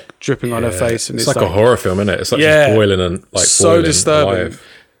 kind of like dripping on her face, and it's like a horror film, isn't it? It's like just boiling and like so boiling disturbing. Live.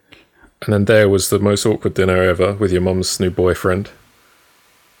 And then there was the most awkward dinner ever with your mum's new boyfriend.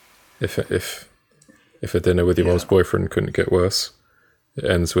 If a dinner with your mum's boyfriend couldn't get worse, it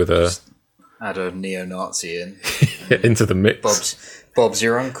ends with add a neo-Nazi in into the mix. Bob's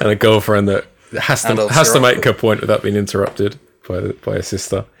your uncle, and a girlfriend that has to make her point without being interrupted by a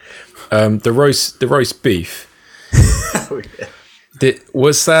sister. The roast beef. Oh, yeah.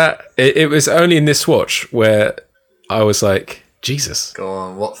 Was that? It was only in this watch where I was like, Jesus. Go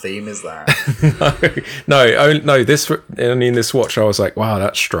on, what theme is that? no. This only in this watch I was like, wow,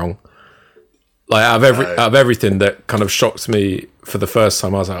 that's strong. Like out of everything that kind of shocked me for the first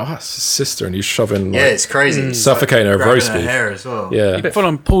time, I was like, oh, it's his sister, and he's shoving. Like, it's crazy. Suffocating her roast her beef. hair as well. Yeah. Full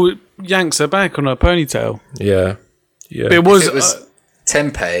on yanks her back on her ponytail. Yeah. Yeah. But it was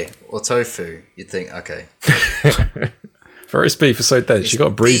tempeh or tofu, you'd think, okay. Roast beef is so dense, you got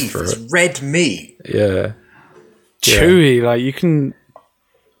to breathe through it. Red meat. Yeah. Chewy, like you can.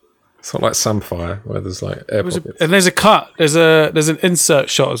 It's not like Samfire where there's like air pockets. And there's a cut. There's an insert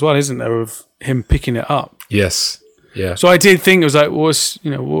shot as well, isn't there, of him picking it up? Yes. Yeah. So I did think it was like, what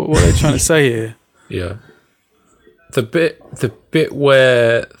are they trying to say here? Yeah. The bit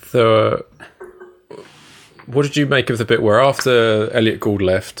where what did you make of the bit where after Elliot Gould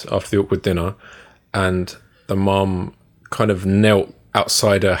left after the awkward dinner, and the mum kind of knelt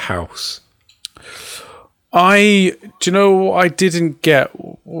outside her house? Do you know what I didn't get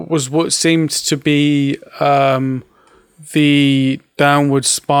was what seemed to be the downward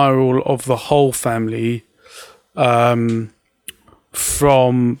spiral of the whole family from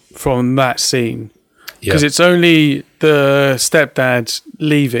that scene, because it's only the stepdad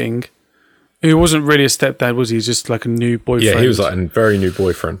leaving, who wasn't really a stepdad, was he? Just like a new boyfriend. Yeah, he was like a very new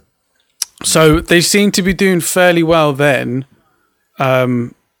boyfriend. So they seem to be doing fairly well then. Yeah.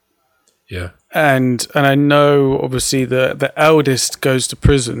 And I know obviously the eldest goes to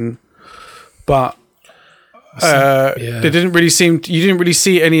prison, but They didn't really seem. You didn't really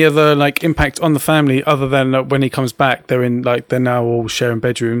see any other like impact on the family other than when he comes back. They're now all sharing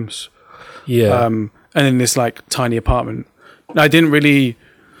bedrooms. Yeah. And in this like tiny apartment. I didn't really.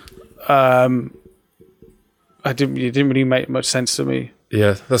 It didn't really make much sense to me.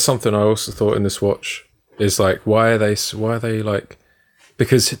 Yeah, that's something I also thought in this watch. Is like, why are they like?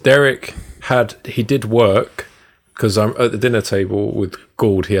 Because Derek he did work because I'm at the dinner table with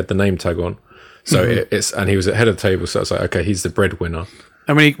Gould. He had the name tag on, so and he was at head of the table. So I was like, okay, he's the breadwinner.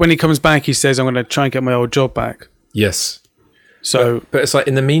 And when he comes back, he says, "I'm going to try and get my old job back." Yes. So, but it's like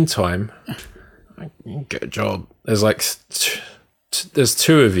in the meantime, get a job. There's like there's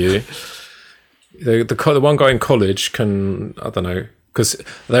two of you. The one guy in college can, I don't know, because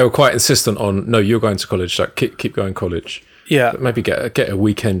they were quite insistent on, no, you're going to college, like keep going to college. Yeah, but maybe get a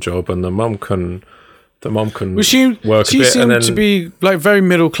weekend job, and the mum can work a bit. She seemed to be like very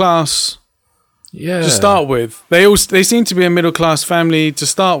middle class. Yeah. To start with, they seem to be a middle class family to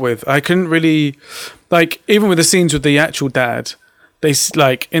start with. I couldn't really like, even with the scenes with the actual dad. They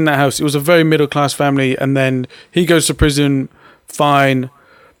like in that house, it was a very middle class family, and then he goes to prison. Fine.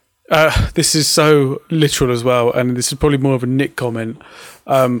 This is so literal as well, and this is probably more of a Nick comment.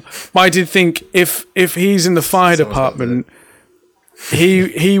 But I did think if he's in the fire department,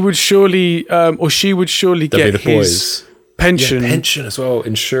 he would surely or she would surely get his pension, pension as well,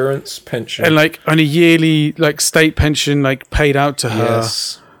 insurance, pension, and like on a yearly like state pension like paid out to her.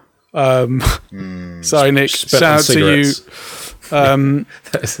 Yes. Sorry, Nick. Shout out to you.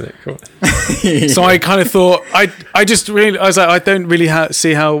 That's Nick. So I kind of thought I was like, I don't really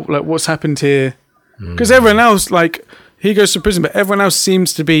see how like what's happened here, because everyone else, like, he goes to prison, but everyone else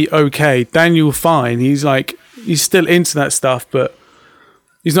seems to be okay. Daniel, fine. He's still into that stuff, but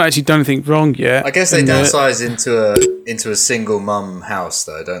he's not actually done anything wrong yet. I guess they downsize into a single mum house,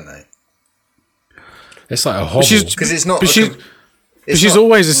 though, don't they? It's like a hovel. Because it's not. But she's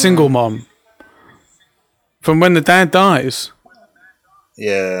always a single mom from when the dad dies.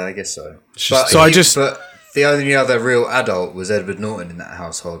 Yeah, I guess so. But the only other real adult was Edward Norton in that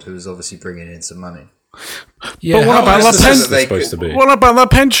household, who was obviously bringing in some money. Yeah, but what about that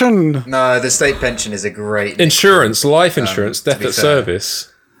pension? No, the state pension is a great insurance, life insurance, death at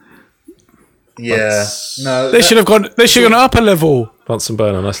service. Yeah, no, they should have gone. They should have gone upper level. Bunsen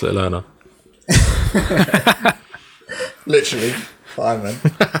burner, nice little earner. Literally, fireman.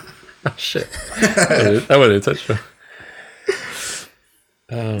 Oh, shit, that wasn't intentional.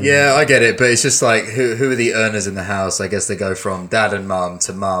 Yeah, I get it, but it's just like who are the earners in the house? I guess they go from dad and mum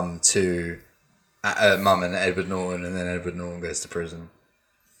to mum and Edward Norton, and then Edward Norton goes to prison.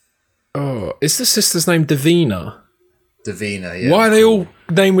 Oh, is the sister's name Davina? Davina, yeah. Why are they all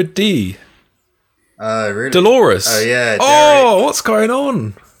named with D? Oh, really? Dolores. Oh, yeah. Derek. Oh, what's going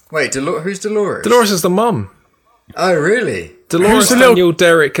on? Wait, who's Dolores? Dolores is the mum. Oh, really? Dolores, Daniel,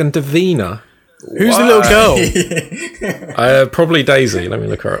 Derek, and Davina. Who's the little girl? Probably Daisy. Let me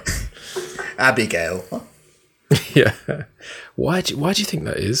look her up. Abigail. Yeah. Why do you think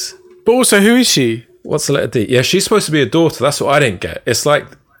that is? But also, who is she? What's the letter D? Yeah, she's supposed to be a daughter. That's what I didn't get. It's like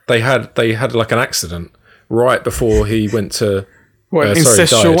they had like an accident right before he went to. What,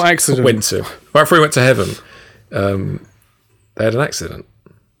 incestual accident? Right before he went to heaven. They had an accident.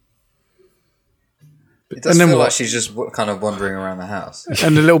 It does feel like she's just kind of wandering around the house.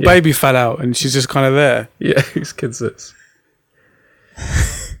 And the little baby fell out, and she's just kind of there. Yeah, whose kid's this?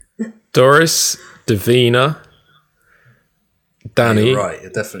 Doris, Davina, Danny. You're right,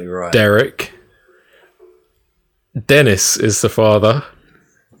 you're definitely right. Derek. Dennis is the father.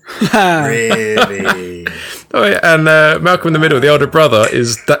 Really? Oh yeah, and Malcolm in the Middle, the older brother,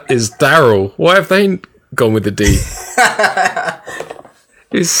 is Daryl. Why have they gone with the D?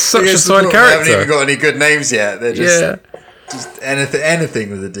 He's such a side character. They haven't even got any good names yet. They're just anything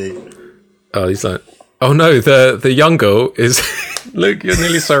with a D. Oh, he's like, oh no, the young girl is. Look, you're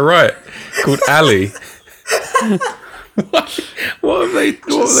nearly so right. Called Ali. What are they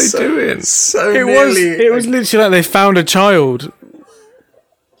doing? It was literally like they found a child.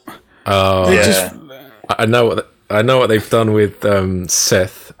 Oh, yeah. I know what they've done with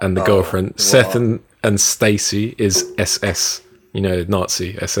Seth and the girlfriend. What? Seth and Stacy is SS. You know,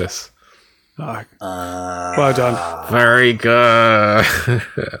 Nazi SS. Well done. Very good.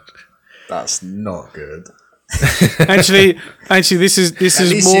 That's not good. Actually, this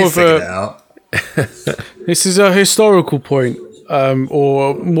is more of a. This is a historical point,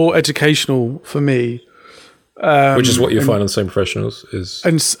 or more educational for me. Which is what you find on Same Professionals is.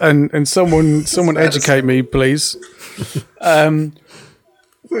 And someone educate me, please.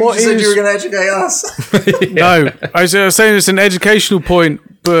 You said you were going to educate us. No, I was saying it's an educational point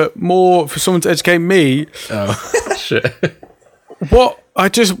but more for someone to educate me. Oh shit!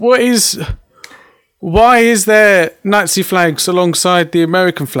 Why is there Nazi flags alongside the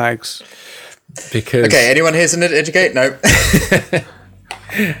American flags? Because Okay, anyone here's an educate? No.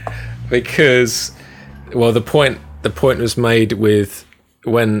 because well, the point was made with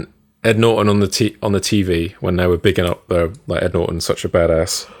when Ed Norton on the TV, when they were bigging up like Ed Norton's such a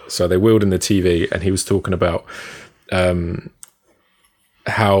badass, so they wheeled in the TV and he was talking about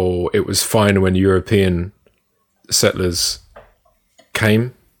how it was fine when European settlers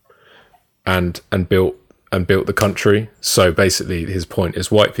came and built the country. So basically his point is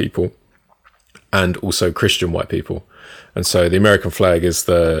white people and also Christian white people. And so the American flag is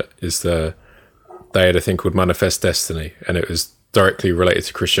the they had a thing called Manifest Destiny, and it was directly related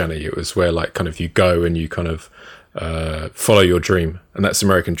to Christianity. It was where like kind of you go and you kind of follow your dream, and that's the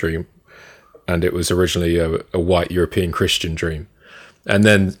American dream. And it was originally a white European Christian dream, and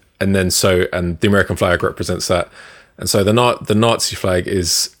then the American flag represents that. And so the Nazi flag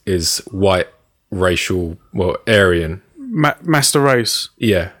is white, racial, well, Aryan, Master race.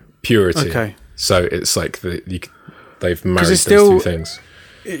 yeah, purity. Okay. So it's like they've married those two things.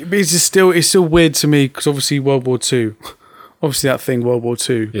 It's still weird to me because obviously World War II, obviously that thing World War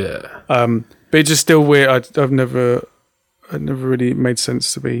II. Yeah. But it's just still weird. I've never really made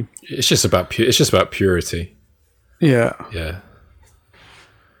sense to me. It's just about purity. Yeah. Yeah.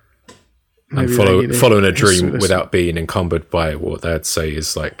 Maybe And following a dream this- without being encumbered by what they'd say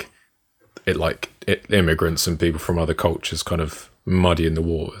is immigrants and people from other cultures kind of muddying the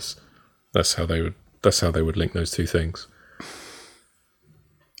waters. That's how they would link those two things.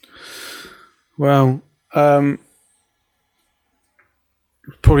 Well,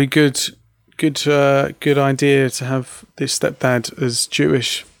 probably good idea to have this stepdad as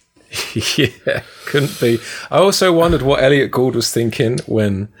Jewish. Yeah, couldn't be. I also wondered what Elliot Gould was thinking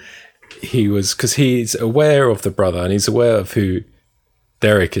when he was, because he's aware of the brother and he's aware of who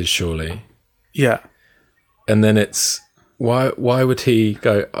Derek is, surely. Yeah. And then it's why would he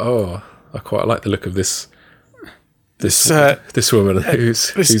go, oh, I quite like the look of this woman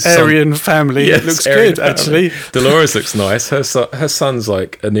who's Aryan family. Yes, It looks Aryan good, family. actually. Dolores looks nice. Her son's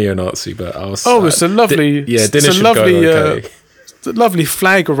like a neo-Nazi, but I was It's a lovely. dinner it's a should lovely. go okay. It's a lovely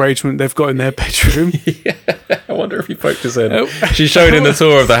flag arrangement they've got in their bedroom. I wonder if he poked his head. She showed him the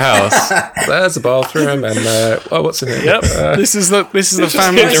tour of the house. There's a bathroom and what's in it? Yep. This is the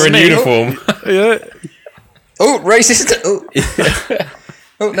family. They're in uniform. Yeah. Oh, racist.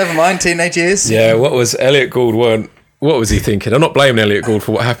 Oh, never mind. Teenage years. Yeah. What was Elliot Gould? What was he thinking? I'm not blaming Elliot Gould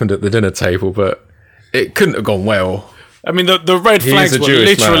for what happened at the dinner table, but it couldn't have gone well. I mean, the red He's flags a were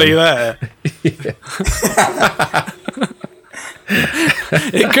Jewish literally man. there.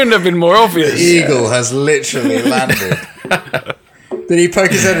 It couldn't have been more obvious. The eagle has literally landed. Did he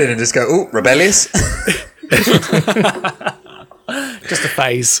poke his head in and just go, oh, rebellious? Just a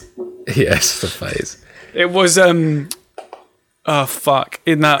phase. Yes, the phase. It was in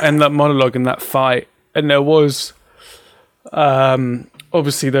that monologue, in that fight, and there was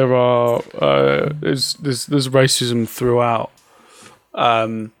obviously there are there's racism throughout,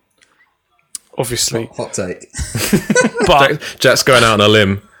 obviously, Hot take. but Jack's going out on a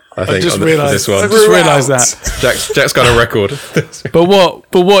limb. I think just on realised this one. I just realised that. Jack's got a record.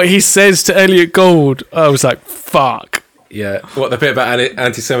 But what he says to Elliot Gould, I was like, fuck. Yeah. What, the bit about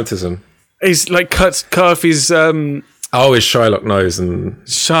anti-Semitism? He's like cut off his Oh, his Shylock nose and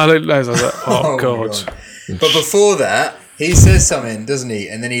Charlotte nose. I was like, oh, God. But before that, he says something, doesn't he?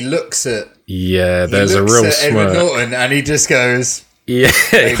 And then he looks at there's a real Edward smirk. Norton and he just goes, Yeah.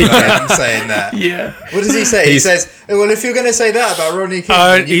 I'm saying that. Yeah. What does he say? He says, well, if you're going to say that about Rodney King,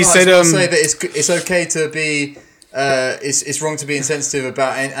 then you he might said, as well say that it's okay to be... it's wrong to be insensitive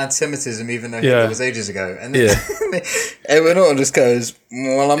about anti-Semitism, even though Hitler was ages ago. And then Edward Norton just goes,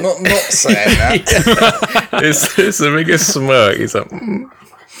 "Well, I'm not saying that." it's the biggest smirk. He's like,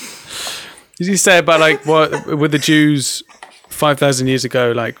 Did he say about like what with the Jews 5,000 years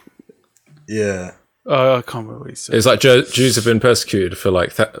ago? Like, Yeah. I can't remember what he said. it's like Jews have been persecuted for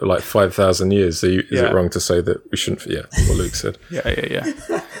like 5,000 years. So is it wrong to say that we shouldn't? Yeah, what Luke said. Yeah.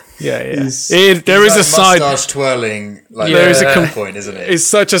 There He's is like a side. mustache twirling. Like There is a point, isn't it? It's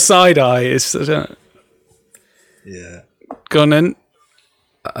such a side eye. It's such a, Yeah. gone in.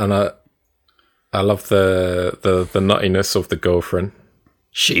 And I love the nuttiness of the girlfriend.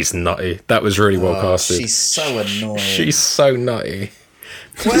 She's nutty. That was really well casted. She's so annoying. She's so nutty.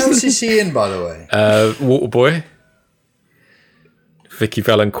 What else is she in, by the way? Waterboy. Vicky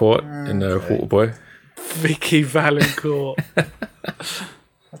Valancourt in Waterboy. Vicky Valancourt.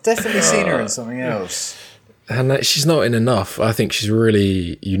 I've definitely seen her in something else. And she's not in enough. I think she's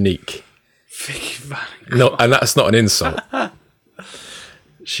really unique. Vicky Van. No, and that's not an insult.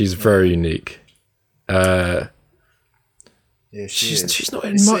 She's very unique. Yeah, She's not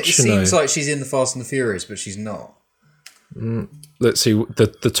in much. It seems like she's in the Fast and the Furious, but she's not. Let's see.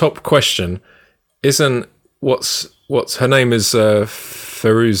 The top question isn't what's her name is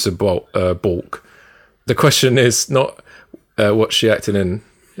Fairuza Balk. The question is not what she acted in.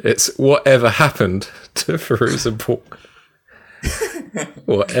 It's whatever happened to Fairuza Balk.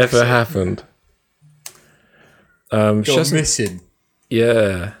 Whatever happened. She's missing.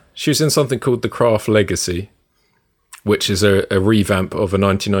 Yeah, she was in something called The Craft Legacy, which is a revamp of a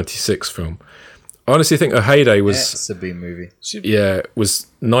 1996 film. I honestly think her heyday was... It's a B movie. Yeah, was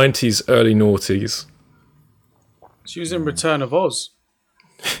 90s, early noughties. She was in Return of Oz.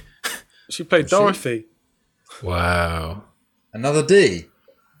 She played Dorothy. Wow. Another D.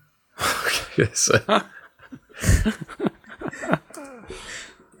 Yes.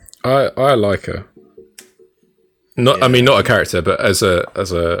 I like her. I mean, not a character, but as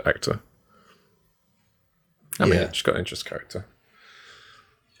a actor. I mean, she's got an interesting character.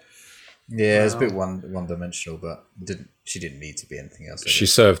 Yeah, it's a bit one-dimensional, but she didn't need to be anything else. She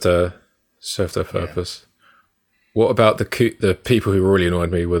served her purpose. What about the people who really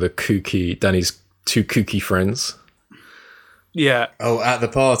annoyed me were Danny's two kooky friends. Yeah. Oh, at the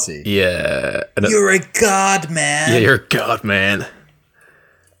party? Yeah. You're a god, man. Yeah, you're a god, man.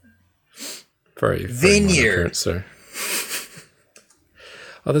 Very Vineyard. So.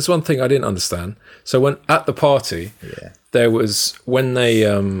 Oh, there's one thing I didn't understand. So when at the party, there was when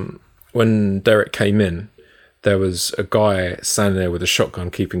Derek came in, there was a guy standing there with a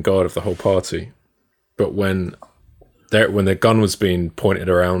shotgun keeping guard of the whole party. But when the gun was being pointed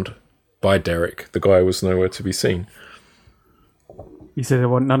around by Derek, the guy was nowhere to be seen. He said, "I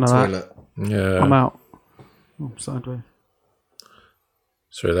want none of Toilet. that. Yeah, I'm out." Oh, sideways.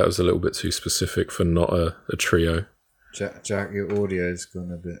 Sorry, that was a little bit too specific for not a trio. Jack, your audio's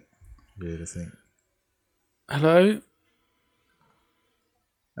gone a bit weird, I think. Hello?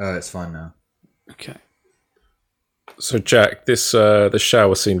 Oh, it's fine now. Okay. So, Jack, this the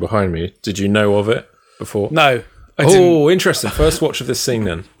shower scene behind me, did you know of it before? No. I didn't. Oh, interesting. First watch of this scene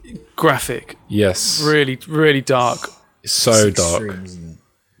then. Graphic. Yes. Really, really dark. It's so It's dark. extreme, isn't it?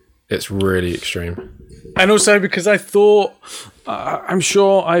 It's really extreme. And also because I thought, I'm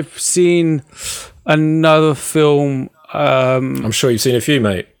sure I've seen another film, I'm sure you've seen a few,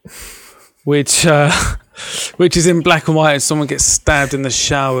 mate. which is in black and white and someone gets stabbed in the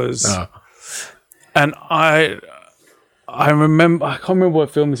showers. Oh. And I remember, I can't remember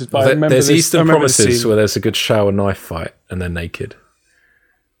what film this is, but I remember There's this, Eastern I remember this Promises scene. where there's a good shower knife fight and they're naked.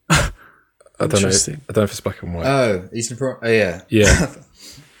 I don't know. I Interesting. don't know if it's black and white. Oh, Oh, yeah. Yeah.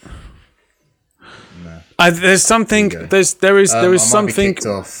 There's something. There you go. There is I might something. be kicked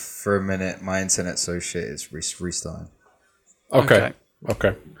off for a minute. My internet's so shit. It's restarting. Okay.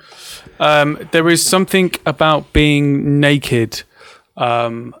 There is something about being naked,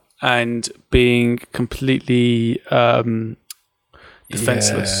 and being completely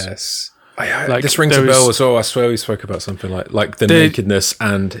defenseless. Yes. Like, this rings a bell as well. I swear we spoke about something like the nakedness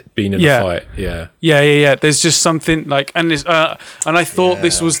and being in a fight. Yeah. Yeah. There's just something like, and I thought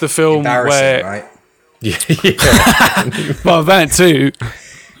this was the film Embarrassing, where, right? Yeah. well, that too.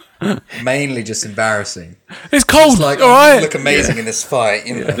 Mainly just embarrassing. It's cold. Like, all right. you look amazing in this fight.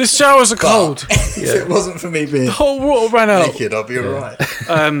 You know? This showers are cold. If it wasn't for me being The whole water ran out. naked, I'd be alright.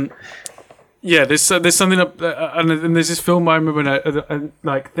 Yeah, there's something up, and there's this film I remember.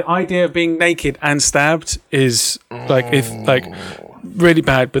 Like the idea of being naked and stabbed is really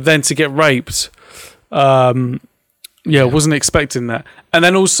bad. But then to get raped, wasn't expecting that. And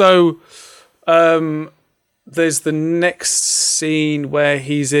then also, there's the next scene where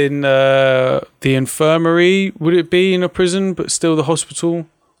he's in the infirmary. Would it be in a prison, but still the hospital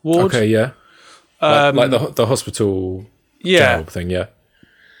ward? Okay. Yeah. Like the hospital. Jail thing. Yeah.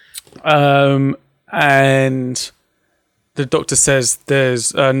 And the doctor says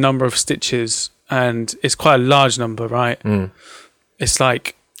there's a number of stitches, and it's quite a large number, right? It's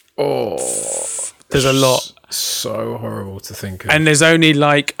like, there's a lot. So horrible to think of. And there's only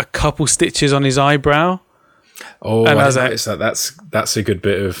like a couple stitches on his eyebrow. Oh, and I was noticed that. That's a good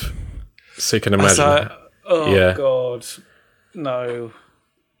bit of. So you can imagine. Like, yeah. God, no.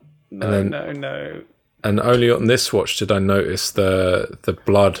 And only on this watch did I notice the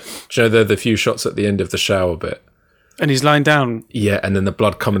blood. Do you know the few shots at the end of the shower bit? And he's lying down. Yeah, and then the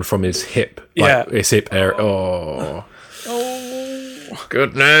blood coming from his hip. Like, his hip area. Oh.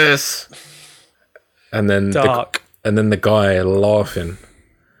 Goodness. And then Dark. the guy laughing.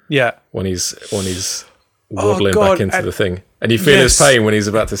 Yeah. When he's waddling God, back into and- the thing, and you feel his pain when he's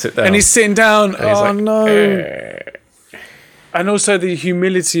about to sit down, and he's sitting down. And he's Oh like, no! And also the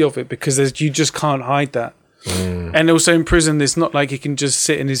humility of it, because you just can't hide that. And also in prison, it's not like he can just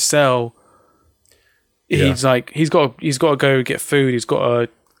sit in his cell. He's like he's got to go get food. He's got to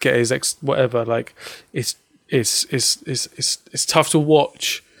get his whatever. Like it's tough to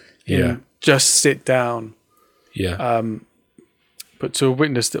watch. Him just sit down. Yeah. But to have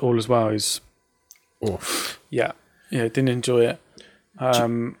witnessed it all as well is, didn't enjoy it.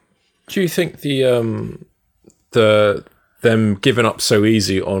 Do you think them giving up so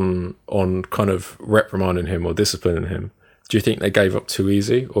easy on kind of reprimanding him or disciplining him? Do you think they gave up too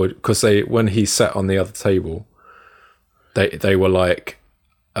easy, or because when he sat on the other table, they were like,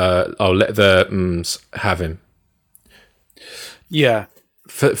 "I'll let the have him." Yeah.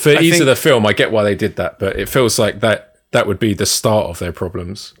 For ease of the film, I get why they did that, but it feels like that would be the start of their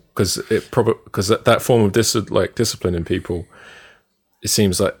problems, because that form of disciplining people, it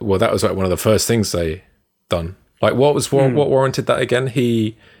seems like, well, that was like one of the first things they done. Like what warranted that again? Did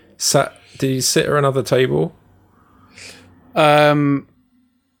he sit at another table? Like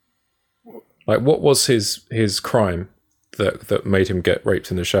what was his crime that made him get raped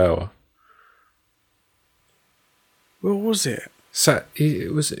in the shower? What was it?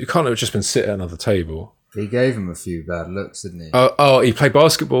 It can't have just been sitting at another table. He gave him a few bad looks, didn't he? Oh, he played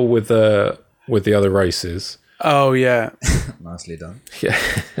basketball with the other races. Oh yeah. Nicely done. Yeah.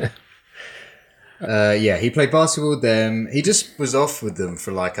 He played basketball with them. He just was off with them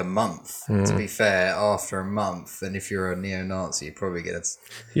for like a month. To be fair, after a month, and if you're a neo-Nazi, you probably get it.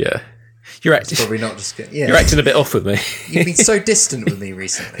 Yeah. You're acting. Probably not just get. Yeah. You're acting a bit off with me. You've been so distant with me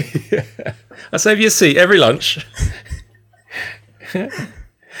recently. I save you a seat every lunch.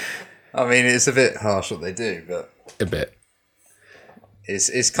 I mean, it's a bit harsh what they do, but A bit.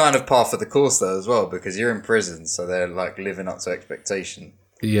 it's kind of par for the course though as well, because you're in prison, so they're like living up to expectation.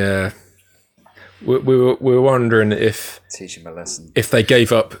 Yeah. We were wondering if Teach him a lesson. if they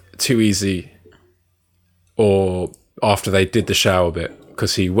gave up too easy, or after they did the shower bit,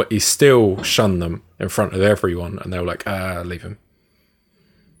 because he still shunned them in front of everyone, and they were like, leave him.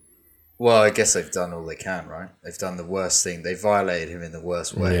 Well, I guess they've done all they can, right? They've done the worst thing. They violated him in the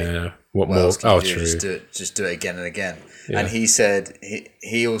worst way. Yeah. What What more? else can you do? True. Just do it again and again. Yeah. And he said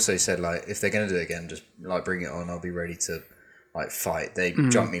he also said, like, if they're gonna do it again, just like bring it on. I'll be ready to like fight. They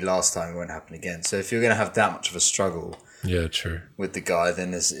jumped me last time; it won't happen again. So if you're gonna have that much of a struggle Yeah, true. with the guy,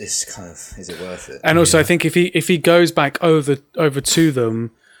 then it's kind of, is it worth it? And also, I think if he goes back over to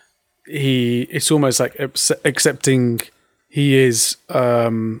them, it's almost like accepting he is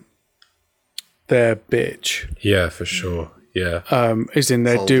their bitch. Yeah, for sure. Yeah. Is in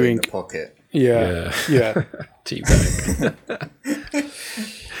there Holding doing the pocket. yeah. Teabag.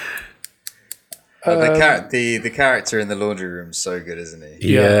 The character in the laundry room is so good, isn't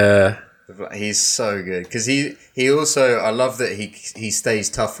he? Yeah. He's so good because he also, I love that he stays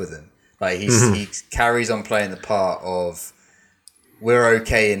tough with him. Like he carries on playing the part of, we're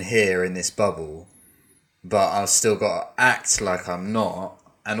okay in here in this bubble, but I've still got to act like I'm not,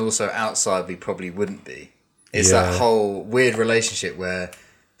 and also outside we probably wouldn't be. It's that whole weird relationship where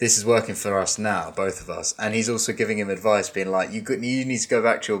this is working for us now, both of us, and he's also giving him advice, being like, you need to go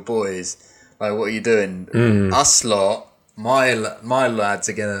back to your boys. Like, what are you doing? Us lot, my lads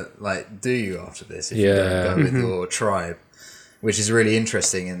are gonna like do you after this if you don't go with your tribe, which is really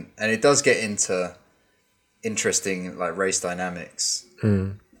interesting, and it does get into interesting like race dynamics.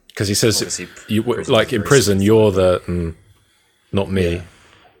 Because he says, Obviously, like in prison, you're the not me,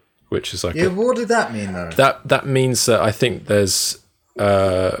 which is like what did that mean though? that means that I think there's.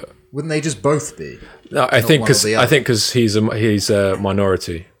 Wouldn't they just both be? No, I think because he's a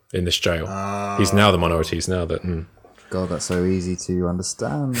minority in this jail. He's now the minority. He's now that. God, that's so easy to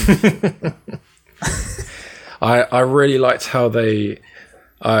understand. I really liked how they.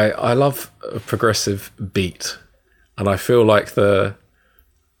 I love a progressive beat, and I feel like the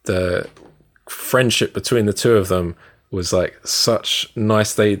friendship between the two of them was like such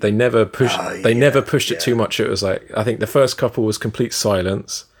nice. They never pushed. Never pushed it too much. It was like, I think the first couple was complete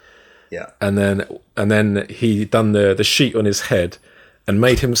silence. Yeah. And then he done the sheet on his head and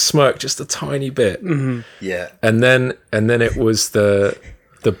made him smirk just a tiny bit. Mm-hmm. Yeah. And then it was the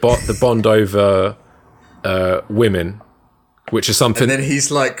bond over women, which is something. And then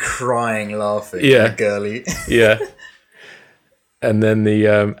he's like crying, laughing. Yeah. Like girly. Yeah. And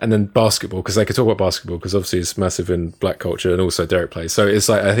then basketball, because they could talk about basketball because obviously it's massive in black culture, and also Derek plays. So it's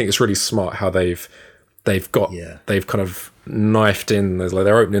like, I think it's really smart how they've kind of knifed in. There's like,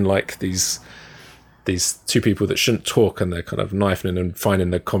 they're opening like these these two people that shouldn't talk, and they're kind of knifing and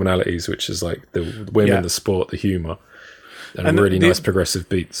finding the commonalities, which is like the women, the sport, the humour, and really nice progressive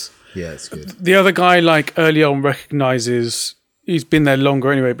beats. Yeah, it's good. The other guy, like early on, recognizes he's been there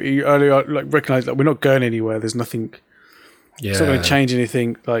longer anyway, but he early on like recognized that we're not going anywhere. There's nothing. Yeah, it's not going to change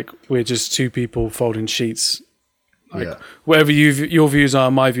anything. Like we're just two people folding sheets. Like whatever your views are,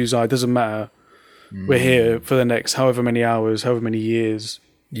 my views are, it doesn't matter. We're here for the next however many hours, however many years.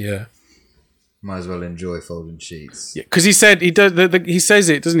 Yeah. Might as well enjoy folding sheets. Yeah, because he said he does. He says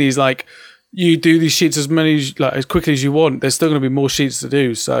it, doesn't he? He's like, you do these sheets as quickly as you want. There's still going to be more sheets to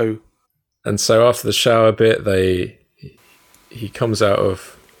do. So, and so after the shower bit, he comes out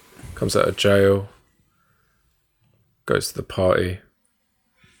of jail, goes to the party.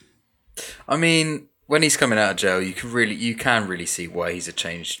 I mean, when he's coming out of jail, you can really see why he's a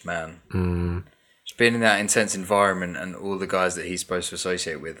changed man. Just being in that intense environment, and all the guys that he's supposed to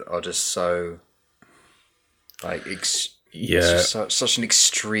associate with are just so, like, it's just such an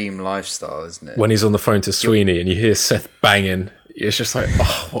extreme lifestyle, isn't it? When he's on the phone to Sweeney and you hear Seth banging, it's just like,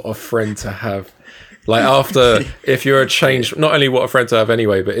 oh, what a friend to have. Like, after, if you're a changed, not only what a friend to have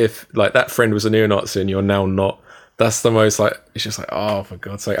anyway, but if like that friend was a neo-Nazi and you're now not, that's the most like, it's just like, oh, for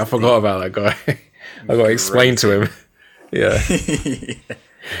God's sake, I forgot about that guy. I got to explain to him. Yeah.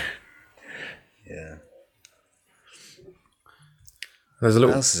 Yeah. There's a little.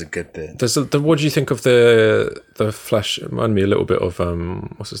 What else is a good bit? What do you think of the flash? It reminded me a little bit of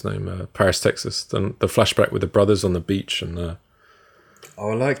what's his name? Paris, Texas. The flashback with the brothers on the beach and. Oh,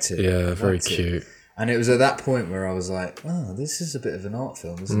 I liked it. Yeah, very cute. And it was at that point where I was like, oh, this is a bit of an art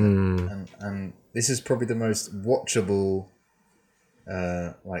film, isn't it? And this is probably the most watchable,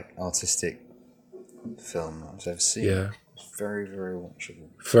 like, artistic film I've ever seen. Yeah. It's very, very watchable.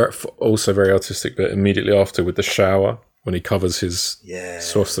 Also very artistic, but immediately after with the shower, when he covers his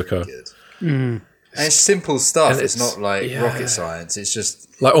swastika. And it's simple stuff. It's not like rocket science. It's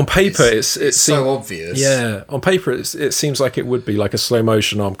just like on paper, it's so obvious. Yeah, on paper, it seems like it would be like a slow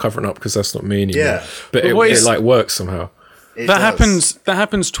motion. I'm covering up because that's not me anymore. Yeah, but it like works somehow. That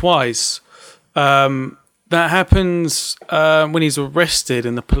happens twice. That happens when he's arrested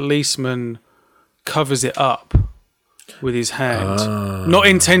and the policeman covers it up with his hand, not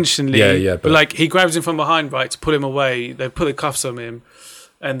intentionally. But like he grabs him from behind, right, to pull him away. They put the cuffs on him.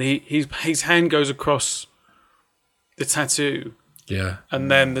 And his hand goes across the tattoo. Yeah. And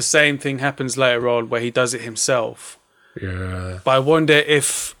then the same thing happens later on where he does it himself. Yeah. But I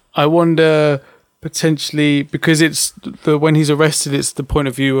wonder potentially, because it's when he's arrested, it's the point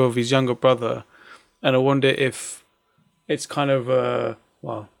of view of his younger brother. And I wonder if it's kind of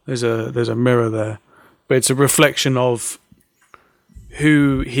there's a mirror there, but it's a reflection of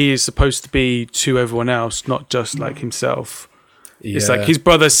who he is supposed to be to everyone else, not just like himself. Yeah. It's like his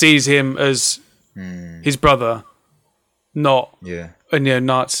brother sees him as his brother, not a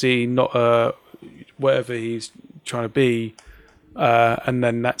neo-Nazi, not whatever he's trying to be. And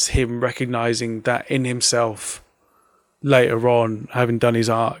then that's him recognizing that in himself later on, having done his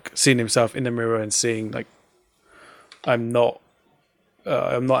arc, seeing himself in the mirror and seeing like, I'm not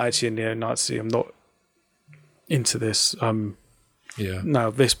actually a neo-Nazi. I'm not into this. Now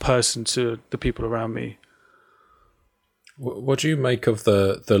this person to the people around me. What do you make of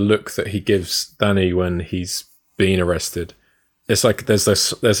the look that he gives Danny when he's being arrested? It's like there's a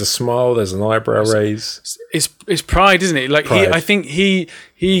smile, there's an eyebrow raise. It's pride, isn't it? Like pride. I think he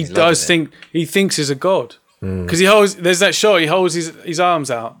does think he thinks he's a god because there's that shot he holds his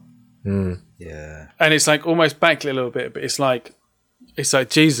arms out, and it's like almost backlit a little bit, but it's like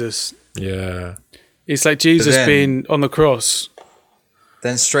Jesus, it's like Jesus being on the cross.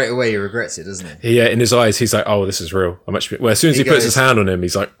 Then straight away he regrets it, doesn't he? Yeah, in his eyes, he's like, "Oh, this is real." As soon as he puts his hand on him,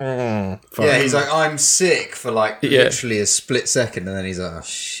 he's like, fuck. Yeah, he's like, "I'm sick" for like literally a split second, and then he's like, "Oh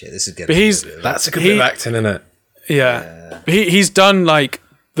shit, this is getting." But that's a good bit of acting, isn't it? Yeah. He's done like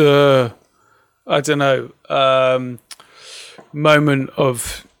the moment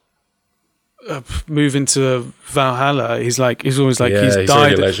of moving to Valhalla. He's always like he's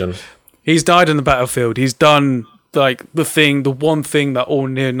died. Really a legend. He's died on the battlefield. He's done. Like the one thing that all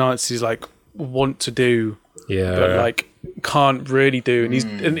neo-Nazis like want to do, but like can't really do, and he's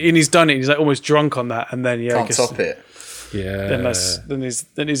done it. He's like almost drunk on that, and then can't stop it. Yeah.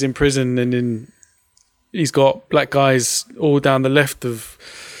 Then he's in prison, and then he's got black guys all down the left of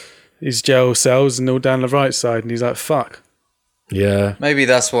his jail cells and all down the right side, and he's like, "Fuck." Yeah. Maybe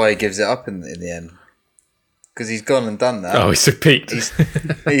that's why he gives it up in the end, because he's gone and done that. Oh, he's peaked. He's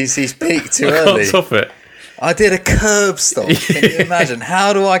peaked too early. Can't stop it. I did a curb stop. Can you imagine?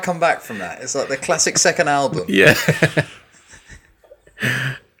 How do I come back from that? It's like the classic second album. Yeah.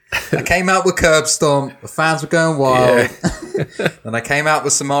 I came out with Curb Stomp. The fans were going wild. And I came out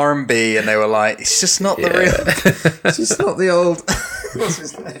with some R&B, and they were like, "It's just not the real. It's just not the old." What's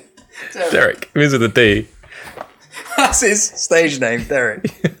his name? Derek. It begins with a D. That's his stage name, Derek.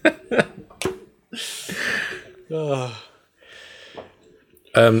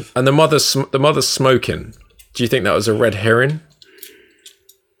 And the mother's smoking. Do you think that was a red herring?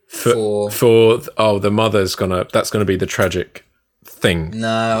 For the mother's that's gonna be the tragic thing.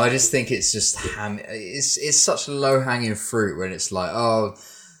 No, I just think it's just it's such low hanging fruit when it's like, oh,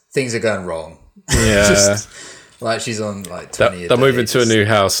 things are going wrong. Yeah. Just, like she's on like 20 they'll move into a new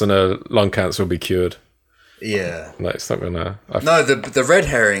house and her lung cancer will be cured. Yeah. Like, it's not gonna... No, the red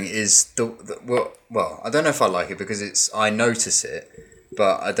herring is well, I don't know if I like it because I notice it,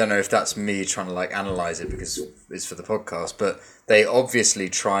 but I don't know if that's me trying to like analyze it because it's for the podcast, but they obviously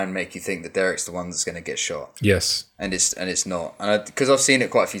try and make you think that Derek's the one that's going to get shot. Yes. And it's not. And because I've seen it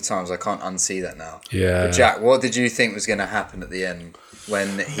quite a few times, I can't unsee that now. Yeah. But Jack, what did you think was going to happen at the end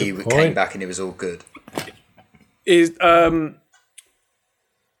when he came back and it was all good? It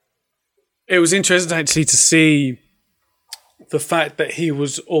was interesting actually to see the fact that he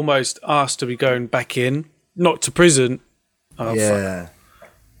was almost asked to be going back in, not to prison. Oh, yeah. Fuck.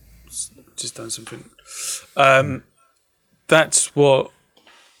 Just done something. That's what.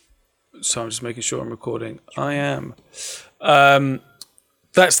 So I'm just making sure I'm recording. I am.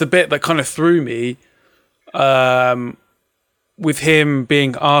 That's the bit that kind of threw me. With him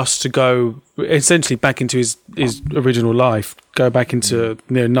being asked to go essentially back into his original life, go back into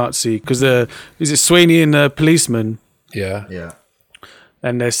neo-Nazi, because is it Sweeney and the policeman? Yeah. Yeah.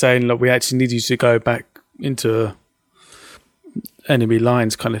 And they're saying, look, we actually need you to go back into enemy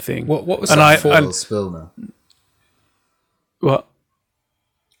lines kind of thing. What was that for? Spillner. What?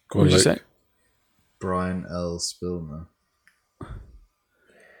 What did you say? Brian L. Spillner.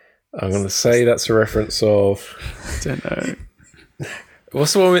 I'm going to say that's a reference of... Don't know.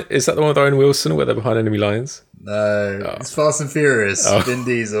 What's the one? Is that the one with Owen Wilson where they're behind enemy lines? No, It's Fast and Furious. Vin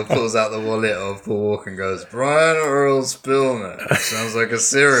Diesel pulls out the wallet of Paul Walker and goes, Brian Earl Spillner. Sounds like a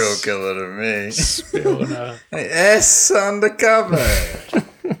serial killer to me. Spillner. Hey, S undercover.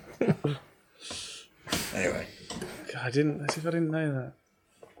 Anyway. I didn't know that.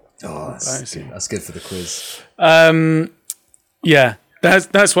 Oh, that's good for the quiz. Yeah.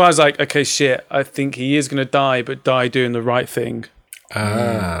 That's why I was like, okay, shit, I think he is going to die, but die doing the right thing.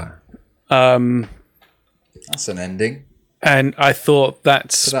 Ah. That's an ending. And I thought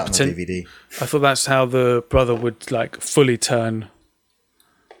that's... Put that on the DVD. I thought that's how the brother would, like, fully turn.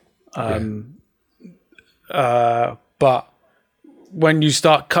 But when you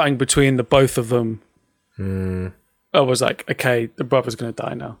start cutting between the both of them, I was like, okay, the brother's going to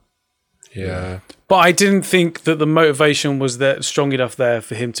die now. Yeah. But I didn't think that the motivation was that strong enough there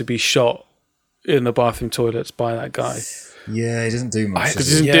for him to be shot in the bathroom toilets by that guy. Yeah, he doesn't do much.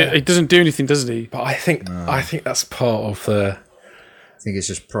 He doesn't do anything, does he? But I think that's part of the... I think it's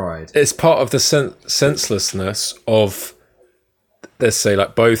just pride. It's part of the senselessness of, let's say,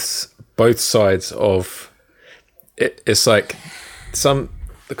 like both sides of it. It's like some...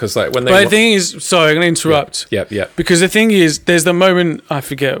 Because like when they... But the thing is... Sorry, I'm going to interrupt. Yeah. Because the thing is, there's the moment... I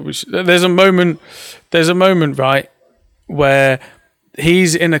forget which... There's a moment, right, where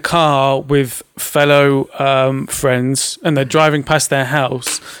he's in a car with fellow friends and they're driving past their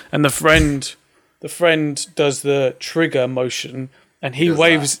house and the friend does the trigger motion and he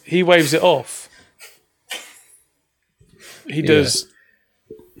waves it off. He does...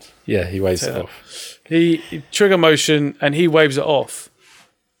 Yeah, he waves it off. He trigger motion and he waves it off.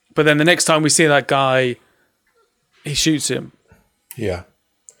 But then the next time we see that guy, he shoots him. Yeah.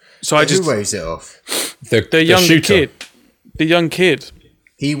 So who waves it off? The younger kid. The young kid.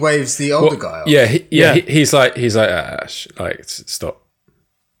 He waves the older guy off. Yeah, he's like, stop.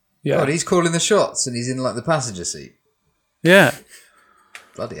 Yeah. God, he's calling the shots and he's in like the passenger seat. Yeah.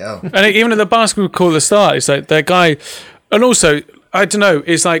 Bloody hell. And even at the basketball court at the start, it's like that guy, and also I don't know.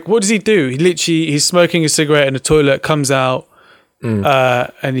 It's like, what does he do? He's smoking a cigarette in the toilet, comes out.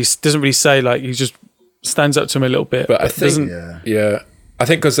 And he doesn't really say, like, he just stands up to him a little bit, but I think I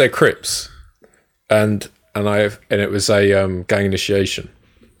think because they're Crips, and it was a gang initiation.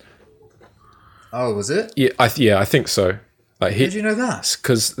 Oh, was it? Yeah, I think so. Like, how did you know that?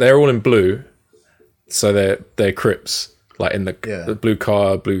 Because they're all in blue, so they're Crips, like in the blue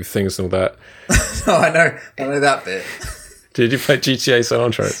car, blue things and all that. Oh, I know that bit. Did you play GTA San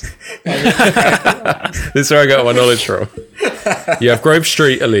Andreas? This is where I got my knowledge from. You have Grove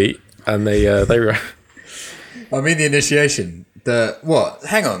Street Elite, and they. I mean the initiation, What?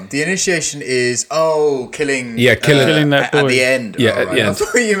 Hang on. The initiation is killing. Yeah, killing that at boy. the end. Yeah, Oh, at the I end.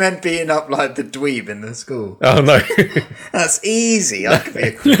 thought you meant beating up like the dweeb in the school. Oh no. That's easy. I could be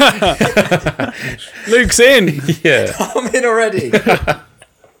a creep. Luke's in. Yeah. I'm in already.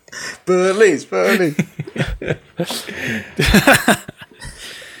 Burley's.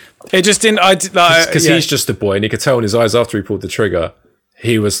 It just didn't. Because he's just a boy, and you could tell in his eyes after he pulled the trigger,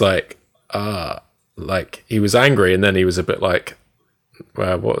 he was like he was angry, and then he was a bit like,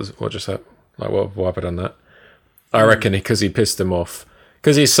 well, what just happened? Like, why have I done that? I reckon because he pissed him off.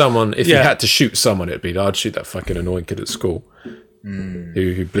 Because he's someone. If you had to shoot someone, it'd be I'd shoot that fucking annoying kid at school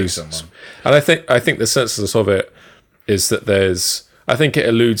who blew someone. And I think the senseless of it is that there's. I think it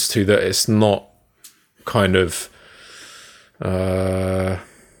alludes to that it's not kind of.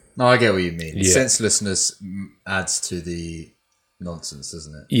 No, I get what you mean. Yeah. Senselessness adds to the nonsense,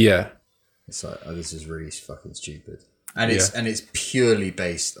 doesn't it? Yeah. It's like, this is really fucking stupid, and it's purely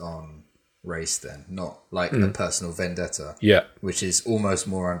based on race, then, not like a personal vendetta. Yeah. Which is almost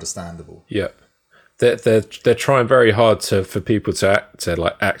more understandable. Yeah. They're trying very hard for people to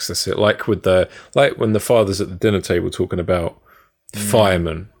access it, like when the father's at the dinner table talking about the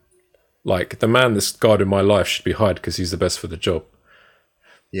fireman, like the man that's guarding my life should be hired because he's the best for the job.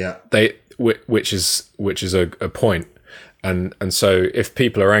 Yeah, which is a point, and so if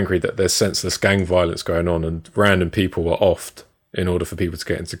people are angry that there's senseless gang violence going on and random people are offed in order for people to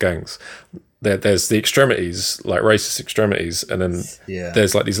get into gangs, there's the extremities, like racist extremities, and then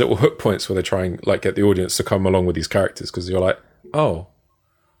there's like these little hook points where they try and like get the audience to come along with these characters because you're like, oh,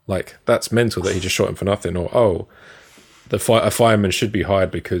 like that's mental that he just shot him for nothing, or oh, a fireman should be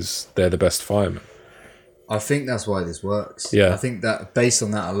hired because they're the best fireman. I think that's why this works. Yeah. I think that based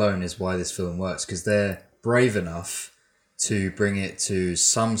on that alone is why this film works, because they're brave enough to bring it to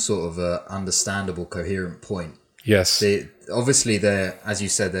some sort of a understandable, coherent point. Yes. Obviously, they're, as you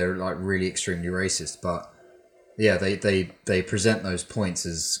said, they're like really extremely racist, but yeah, they present those points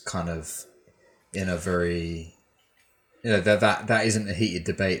as kind of in a very, that isn't a heated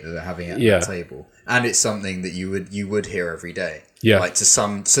debate that they're having at that table, and it's something that you would hear every day. Yeah. Like to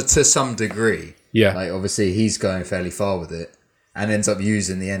some degree. Yeah. Like obviously he's going fairly far with it and ends up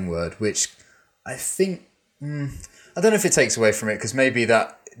using the N-word, which I think I don't know if it takes away from it, because maybe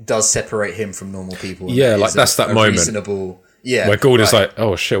that does separate him from normal people. Yeah, like that's that moment. Reasonable, where Gordon's like,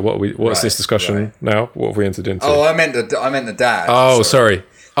 oh shit, what's this discussion now? What have we entered into? Oh, I meant the dad. Oh, sorry.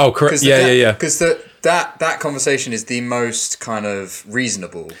 Oh, correct. Yeah. Because that conversation is the most kind of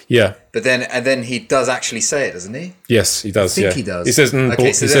reasonable. Yeah. But then he does actually say it, doesn't he? Yes, he does. I think he does. He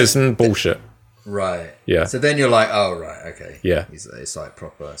says, bullshit. Right. Yeah. So then you're like, oh, right, okay. Yeah. It's like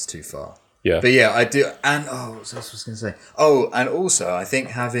proper, it's too far. Yeah. But yeah, I do. And, what else was I going to say? Oh, and also, I think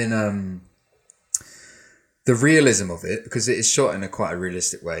having the realism of it, because it is shot in quite a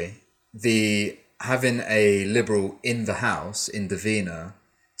realistic way, having a liberal in the house, in Davina,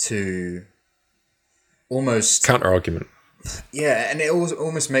 to almost... counter-argument. Yeah, and it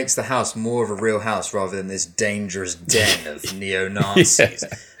almost makes the house more of a real house rather than this dangerous den of neo-Nazis.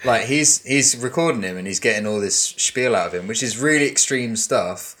 Yeah. Like, he's recording him and he's getting all this spiel out of him, which is really extreme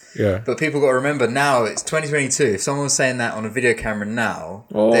stuff. Yeah. But people got to remember, now it's 2022. If someone was saying that on a video camera now,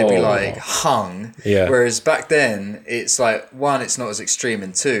 they'd be like hung. Yeah. Whereas back then, it's like, one, it's not as extreme,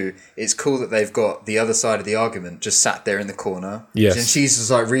 and two, it's cool that they've got the other side of the argument just sat there in the corner. Yes. And she's just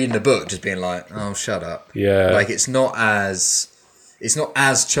like reading the book, just being like, oh, shut up. Yeah. Like, it's not as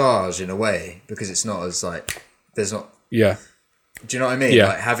charged in a way, because it's not as like, there's not... Yeah. Do you know what I mean? Yeah.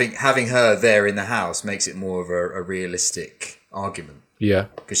 Like having her there in the house makes it more of a realistic argument. Yeah.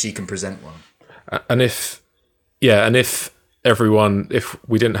 Because she can present one. And if we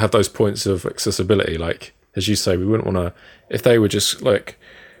didn't have those points of accessibility, like, as you say, we wouldn't want to, if they were just like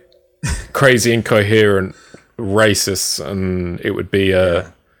crazy, incoherent racists, and it would be,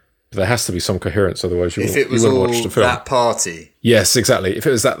 there has to be some coherence, otherwise you wouldn't watch the film. That party. Yes, exactly. If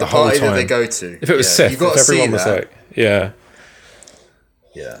it was that the whole party time. that they go to. If it was Seth, if everyone was like, Yeah.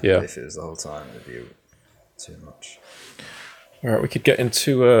 Yeah. If it was the whole time, it'd be too much. All right, we could get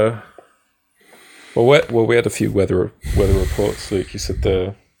into we had a few weather reports. Luke, you said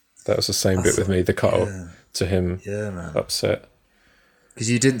that was the same bit with me. The cut to him, man, upset because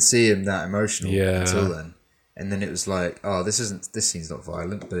you didn't see him that emotional until then, and then it was like, oh, this scene's not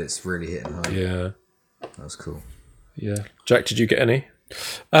violent, but it's really hitting home. Yeah, that was cool. Yeah, Jack, did you get any?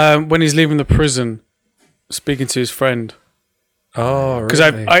 When he's leaving the prison, speaking to his friend. Oh,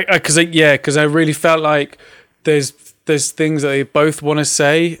 really? Because I really felt like there's things that they both want to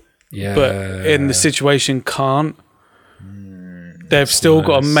say, but in the situation can't. They've still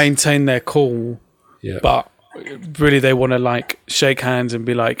got to maintain their cool, but really they want to like shake hands and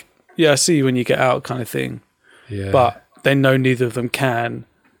be like, yeah, I see you when you get out kind of thing. Yeah. But they know neither of them can.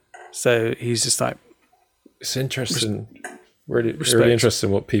 So he's just like... It's interesting. Really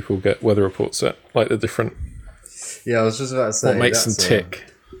interesting what people get weather reports at. Like the different... Yeah, I was just about to say... What makes them tick.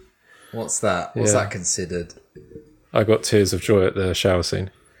 What's that? What's that considered? I got tears of joy at the shower scene.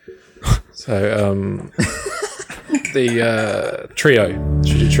 So, the trio.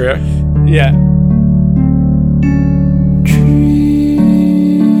 Should we do trio? Yeah.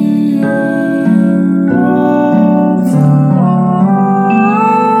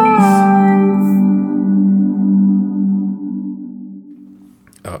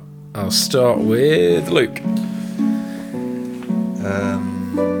 I'll start with Luke.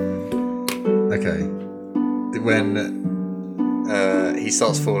 Okay. When he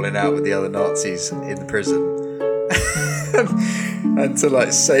starts falling out with the other Nazis in the prison, and to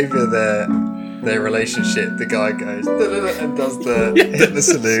like savour their relationship, the guy goes and does the Hitler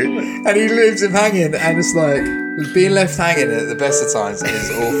salute, and he leaves him hanging, and it's like being left hanging at the best of times is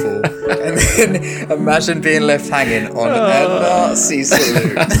awful, and then imagine being left hanging on a Nazi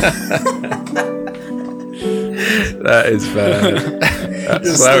salute. That is bad.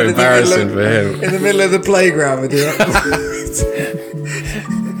 That's so embarrassing for him. In the middle of the playground with your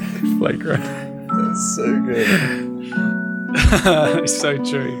playground. That's so good. It's so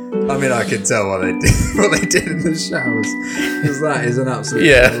true. I mean, I can tell what they did in the showers, because that is an absolute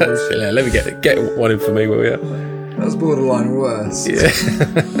bullshit. Yeah. Let me get one in for me, will you? That's borderline worse. Yeah.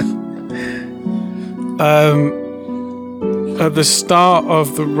 At the start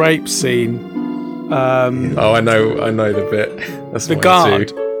of the rape scene. Oh, I know the bit. That's the guard.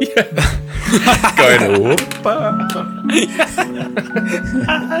 Too. Yeah. Going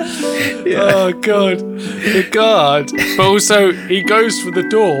Oh god, the guard. But also, he goes for the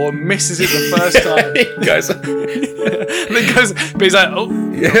door and misses it the first time. He goes. But he's like, oh,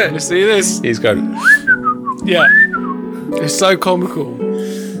 yeah. Let's see this. He's going. Yeah, it's so comical.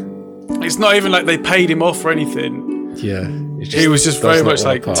 It's not even like they paid him off or anything. Yeah, he was just very much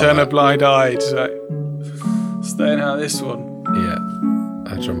like turn a blind eye, just like staying out of this one. Yeah,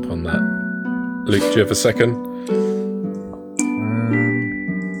 I jump on that. Luke, do you have a second?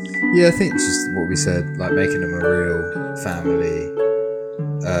 Yeah, I think it's just what we said, like making them a real family,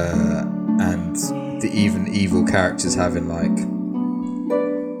 and the even evil characters having like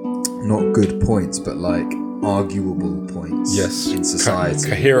not good points, but like arguable points. Yes, in society,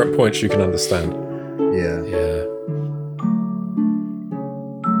 coherent points you can understand. Yeah.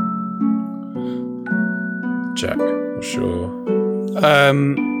 Jack, what's your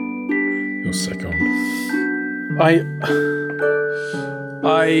second?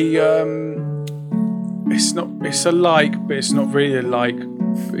 It's a like, but it's not really a like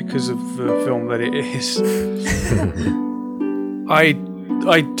because of the film that it is. I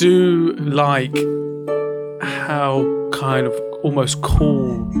do like how kind of almost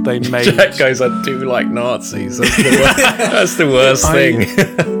cool they made. Jack goes, I do like Nazis. That's the worst thing.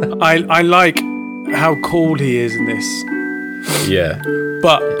 I like how cool he is in this. Yeah.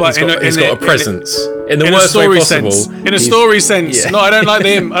 But he's got a presence in the worst way possible. In a story sense. Yeah. No, I don't like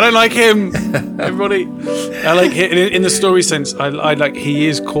him. I don't like him. Everybody, I like him in the story sense. I like he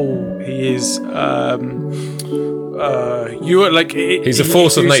is cool. He is. You are like. He's a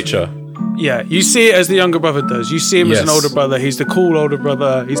force of nature. Yeah, you see it as the younger brother does. You see him as an older brother. He's the cool older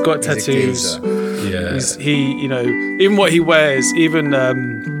brother. He's got tattoos. Yeah. Even what he wears, even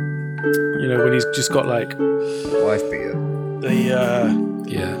when he's just got like wife beater. I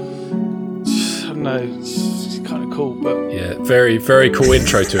don't know, it's kind of cool, but very very cool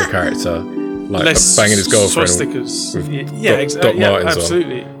intro to a character, like less banging his girlfriend swastikas. Doc Martens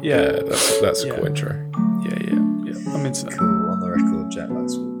absolutely. on. That's a cool intro. Yeah. I'm into that. Cool. On the record, Jack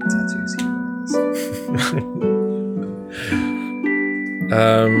likes tattoos he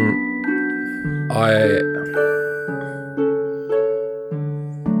wears.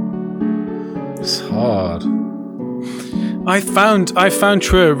 It's hard. I found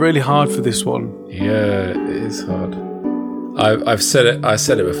Trio really hard for this one. Yeah, it is hard. I've said it. I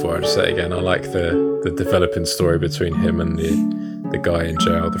said it before. I'll just say it again. I like the developing story between him and the guy in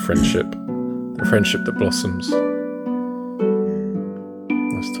jail. The friendship that blossoms.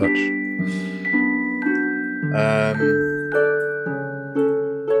 Nice touch. There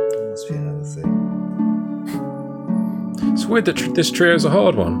must be another thing. It's weird that this trio is a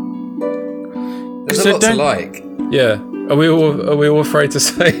hard one. There's a lot to like. Yeah. Are we all afraid to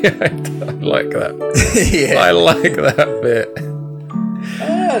say I like that? Yeah. I like that bit.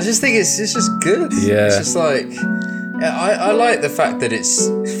 I just think it's just good. Yeah. It's just like I like the fact that it's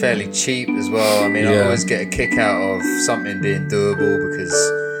fairly cheap as well. I mean, I Yeah. always get a kick out of something being doable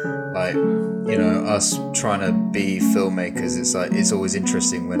because, like, you know, us trying to be filmmakers, it's like it's always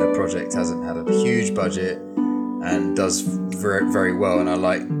interesting when a project hasn't had a huge budget and does very, very well. And I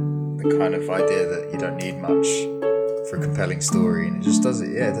like the kind of idea that you don't need much for a compelling story, and it just does it.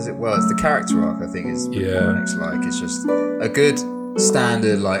 Yeah, it does it well. It's the character arc, I think, is what it's like. It's just a good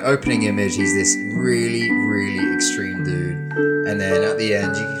standard, like, opening image. He's this really, really extreme dude, and then at the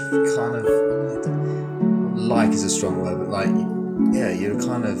end, you kind of like is a strong word, but like, yeah, you're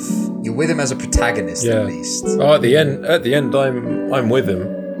with him as a protagonist at least. Oh, at the end, I'm with him.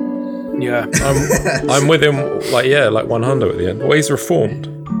 Yeah. I'm with him, like 100 at the end. Well, he's reformed.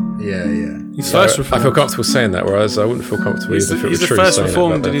 Yeah. He's So first reformed. I feel comfortable saying that, whereas I wouldn't feel comfortable He's either if it was the true. first saying it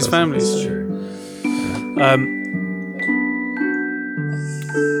reformed about in his that family. It's true.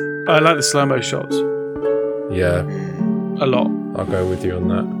 I like the slow-mo shots person. Yeah, a lot. I'll go with you on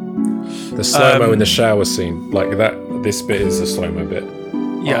that. The slow-mo in the shower scene, like that. This bit is the slow-mo bit.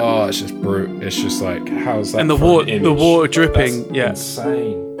 Yeah. Oh, it's just brute. It's just like, how's that? And the for an water image? dripping. That's Yeah.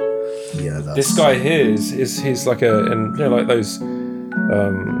 insane. Yeah, that's... This guy here he's like and you know, like those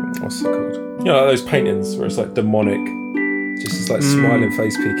what's it called? You know, like those paintings where it's like demonic, just this like smiling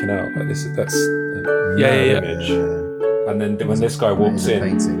face peeking out. Like this, that's a mad image. And then when this guy walks in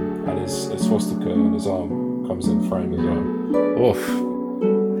painting. and his swastika on his arm comes in frame as well. Oof,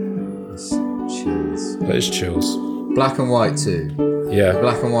 It's chills. that is chills. Black and white too. Yeah,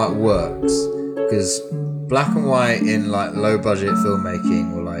 Black and white works because black and white in like low budget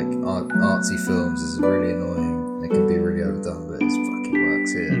filmmaking or like artsy films is really annoying. It can be really overdone, but it fucking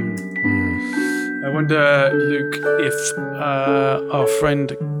works here. I wonder, Luke, if our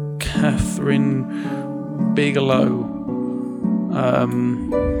friend Catherine Bigelow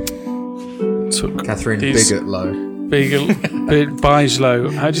took Catherine these Bigelow. Bigelow.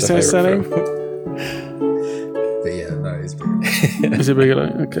 How do you say her surname? But yeah, no, it's Bigelow. Is it Bigelow?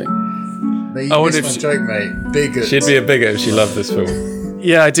 Okay. No, you wonder missed if my joke, mate. Bigot. she'd be a bigot if she loved this film.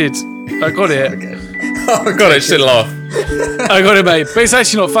 Yeah, I did. I got it. Okay. God, she didn't laugh. I got it, mate. But it's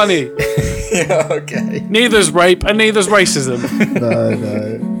actually not funny. Yeah, okay. Neither's rape and neither's racism. No.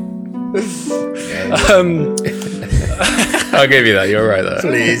 I'll give you that. You're right there.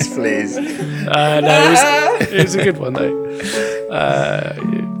 Please. No, it was a good one though. I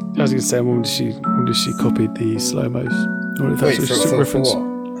was going to say, I wonder if she copied the slow mos. Or if Wait, that's just a for reference. what?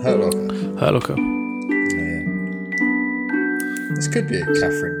 Hurt Locker. Hurt Locker. Yeah. This could be a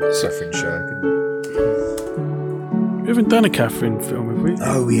Catherine show, couldn't it? We haven't done a Catherine film, have we?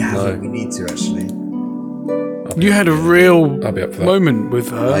 Oh, we haven't. No. We need to actually. You had a real I'll be up for that. moment with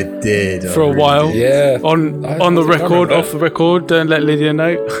her I did. for a while. Yeah. On I the think I record, remember off the record. Don't let Lydia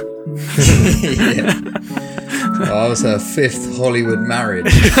know. Yeah. Oh, I was her 5th Hollywood marriage.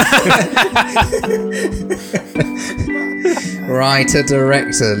 Writer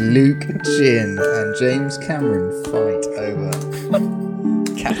director Luke Ginn and James Cameron fight over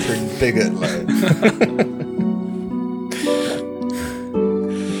Catherine Bigelow.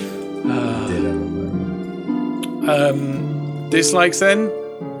 Did have a moment. Dislikes then?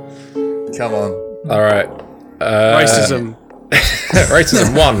 Come on. All right. Racism.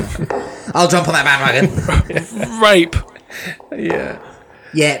 Racism 1. I'll jump on that bandwagon. Rape. Yeah.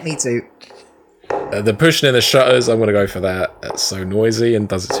 Yeah, me too. The pushing in the shutters, I'm going to go for that. That's so noisy and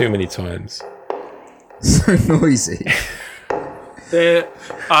does it too many times. So noisy.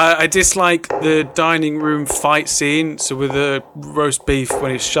 I dislike the dining room fight scene. So with the roast beef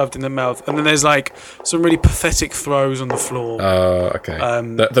when it's shoved in the mouth, and then there's like some really pathetic throws on the floor. Okay.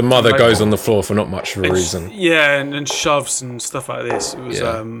 The mother like- goes on the floor for not much of a And reason. yeah, and shoves and stuff like this. It was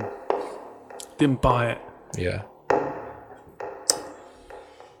Yeah. didn't buy it. Yeah.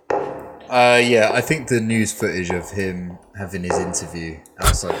 Yeah, I think the news footage of him having his interview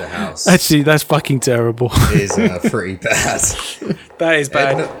outside the house Actually, that's fucking terrible. is pretty bad. That is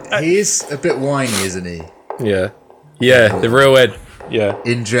bad. He is a bit whiny, isn't he? Yeah. Yeah, the real Ed. Yeah.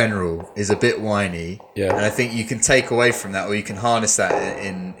 In general, is a bit whiny. Yeah. And I think you can take away from that, or you can harness that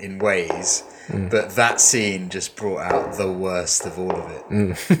in ways. But that scene just brought out the worst of all of it.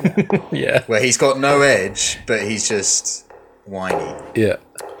 Yeah. Where he's got no edge, but he's just whiny. Yeah.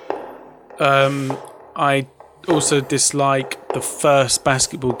 I also dislike the first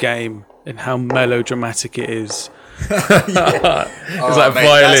basketball game and how melodramatic it is. It's like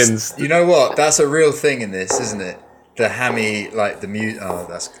violins. You know what? That's a real thing in this, isn't it? The hammy, like the music. Oh,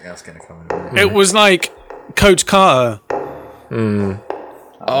 that's going to come in a minute. It was like Coach Carter.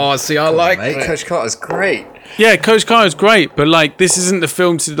 Oh, see, I like Mate, it. Coach Carter's great. Yeah, Coach Carter's great, but like this isn't the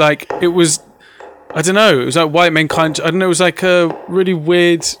film to like. It was I don't know. It was like white men kind. I don't know. It was like a really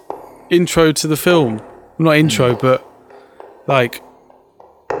weird intro to the film. Well, not intro, but like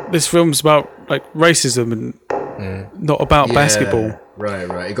this film's about like racism and not about basketball.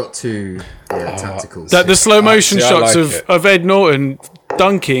 Right. It got too tactical. That the slow motion shots like of Ed Norton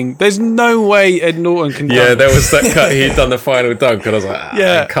dunking. There's no way Ed Norton can dunk. Yeah, there was that cut. He'd done the final dunk, and I was like,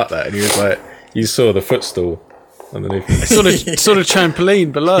 Yeah. cut that. And he was like, you saw the footstool underneath. sort of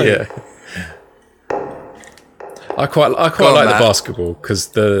trampoline below. Yeah. I quite like the basketball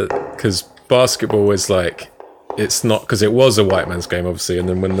because basketball is like, it's not, because it was a white man's game obviously, and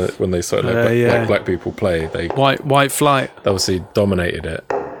then when they started like black people play, they White flight. obviously dominated it.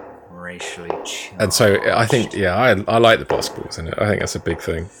 Racially charged. And so I think I like the basketballs in it. I think that's a big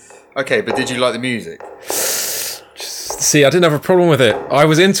thing. Okay, but did you like the music? See, I didn't have a problem with it. I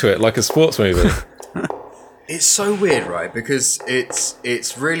was into it like a sports movie. It's so weird, right? Because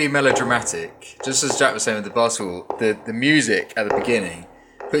it's really melodramatic. Just as Jack was saying with the basketball, the music at the beginning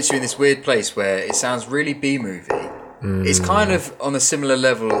puts you in this weird place where it sounds really B-movie. It's kind of on a similar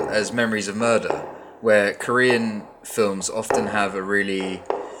level as Memories of Murder, where Korean films often have a really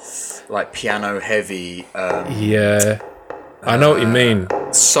like piano-heavy Yeah, I know what you mean.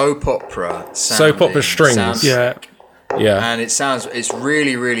 soap opera strings. soundtrack. Yeah, And it's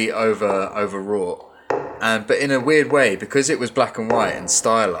really, really overwrought. But in a weird way, because it was black and white and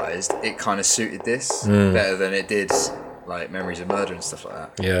stylized, it kind of suited this better than it did like Memories of Murder and stuff like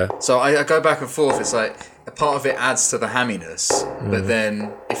that. yeah. So I go back and forth. It's like a part of it adds to the hamminess, but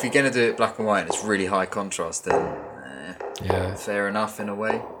then if you're going to do it black and white and it's really high contrast, then fair enough in a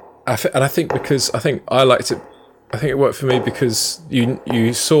way. I think I liked it. I think it worked for me because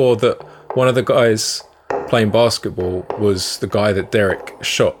you saw that one of the guys playing basketball was the guy that Derek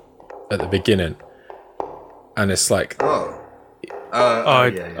shot at the beginning, and it's like I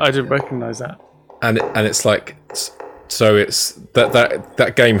didn't recognise that. and it's like, so it's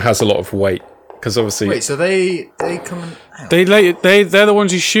that game has a lot of weight because obviously Wait, so they come out? They're the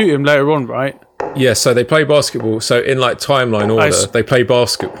ones who shoot him later on, right? yeah, so they play basketball. So in like timeline order, they play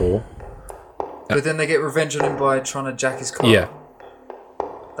basketball. But then they get revenge on him by trying to jack his car. Yeah.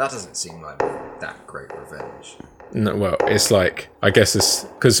 That doesn't seem like that great revenge. No, well, it's like, I guess it's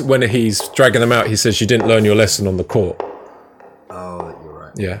because when he's dragging them out, he says you didn't learn your lesson on the court. Oh, you're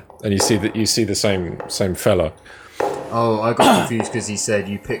right. Yeah, and you see the same fella. Oh, I got confused because he said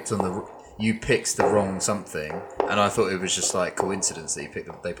you picked the wrong something, and I thought it was just like coincidence that they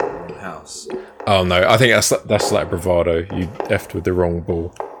picked the wrong house. Oh no, I think that's like bravado. You effed with the wrong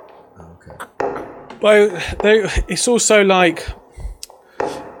ball. Okay. But it's also like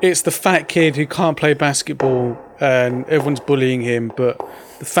it's the fat kid who can't play basketball and everyone's bullying him, but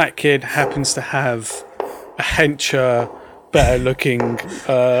the fat kid happens to have a hencher, better looking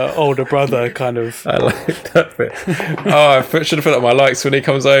older brother kind of. I like that bit. Oh, I should have put up my likes when he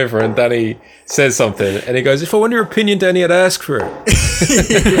comes over and Danny says something and he goes, "If I want your opinion, Danny, I'd ask for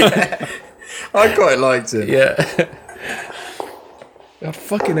it." I quite liked it. Yeah. I'd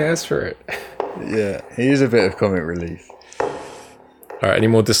fucking ask for it. Yeah, he is a bit of comic relief. All right, any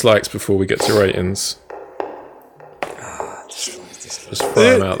more dislikes before we get to ratings? Just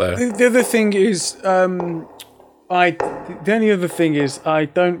throw them out there. The other thing is, the only other thing is, I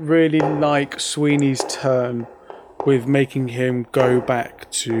don't really like Sweeney's turn with making him go back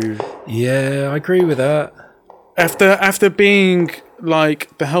to. Yeah, I agree with that. After being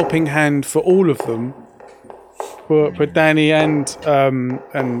like the helping hand for all of them, for Danny and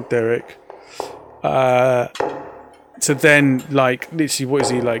Derek, to then like literally, what is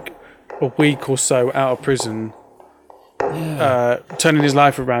he like, a week or so out of prison, turning his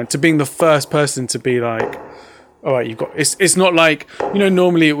life around to being the first person to be like, all right, you've got. It's not like,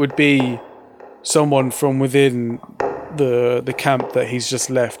 normally it would be someone from within the camp that he's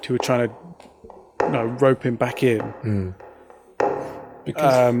just left who are trying to rope him back in.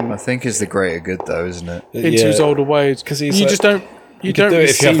 I think it's the greater good though, isn't it? Into his older ways, because you just don't. You don't do really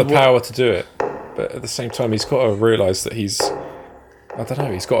it if you have the see power to do it, but at the same time, he's got to realise that he's. I don't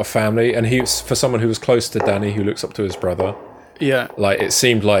know. He's got a family, and for someone who was close to Danny, who looks up to his brother. Yeah. Like it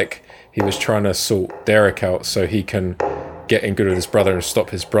seemed like he was trying to sort Derek out so he can get in good with his brother and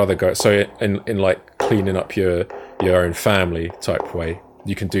stop his brother going. So in like cleaning up your own family type way,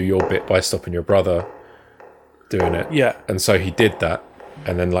 you can do your bit by stopping your brother doing it. Yeah. And so he did that,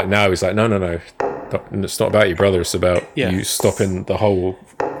 and then like now he's like, no, it's not about your brother. It's about you stopping the whole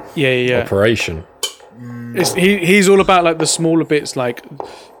operation. He's all about like the smaller bits, like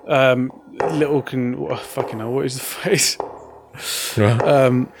little can fucking hell, what is the phrase?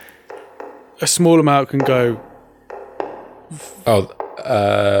 A small amount can go.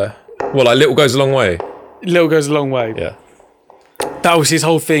 Well, like little goes a long way. Little goes a long way. Yeah. That was his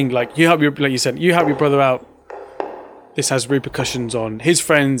whole thing. Like like you said, you help your brother out. This has repercussions on his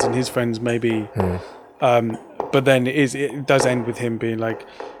friends and his friends maybe. But then it does end with him being like,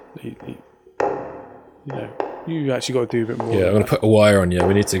 you actually got to do a bit more. Yeah, I'm going to put a wire on you.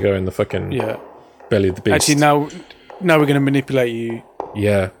 We need to go in the fucking belly of the beast. Actually, now we're going to manipulate you.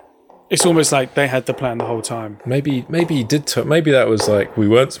 Yeah. It's almost like they had the plan the whole time. Maybe he did. Maybe that was like we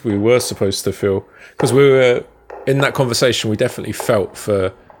were supposed to feel, because we were in that conversation. We definitely felt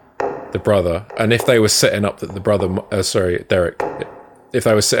for the brother, and if they were setting up that the brother, Derek, if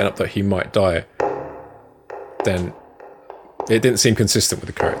they were setting up that he might die, then it didn't seem consistent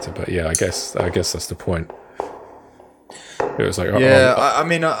with the character. But yeah, I guess that's the point. It was like, I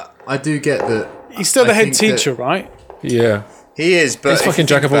mean, I do get that. He's still the head teacher, right? Yeah. He is, but he's fucking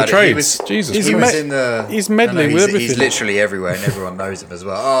jack of all trades. Jesus, he's meddling with everything. He's literally everywhere, and everyone knows him as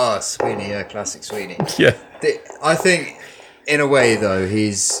well. Oh, Sweeney, yeah, classic Sweeney. Yeah. I think, in a way, though,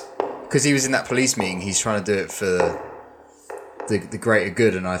 because he was in that police meeting, he's trying to do it for the greater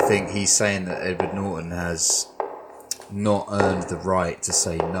good, and I think he's saying that Edward Norton has not earned the right to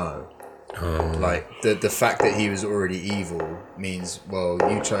say no. Like the fact that he was already evil means, well,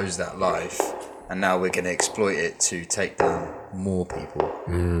 you chose that life, and now we're going to exploit it to take down more people.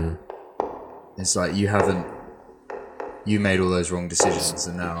 It's like you made all those wrong decisions,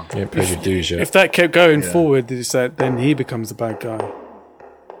 and now paid your dues. Yeah. If that kept going forward, then he becomes the bad guy.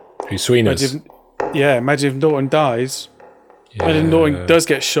 Who's Sweeney's? Imagine if Norton dies. Yeah. Imagine Norton does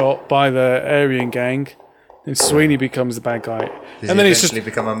get shot by the Aryan gang, then Sweeney becomes the bad guy. Does he eventually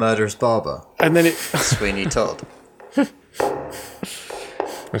become a murderous barber? And then Sweeney Todd.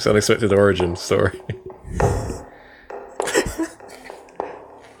 It's an unexpected origin story.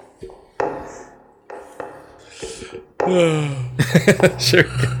 Should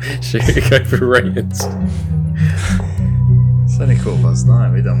we go for ratings? It's only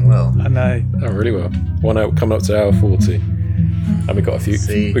 9:15. We've done well. I know. Oh, really well. Coming up to hour 40, and we got a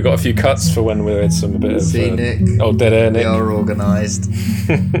few cuts for when we had a bit of Nick. Dead air. Nick. We are organised.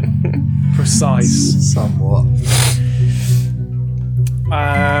 Precise. Somewhat.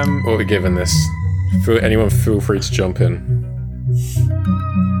 What are we giving this? Anyone feel free to jump in.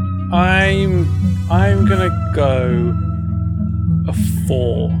 I'm gonna go a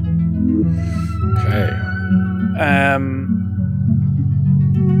 4. Okay.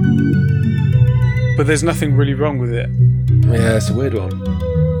 But there's nothing really wrong with it. Yeah, it's a weird one.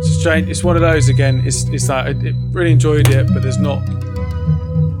 It's strange. It's one of those again. It's like I really enjoyed it, but there's not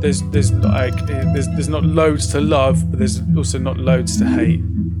loads to love, but there's also not loads to hate.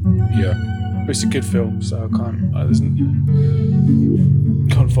 Yeah. But it's a good film, so I can't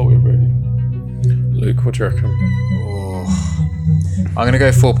fault it really. Luke, what do you reckon? I'm gonna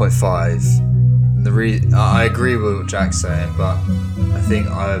go 4.5. I agree with what Jack's saying, but I think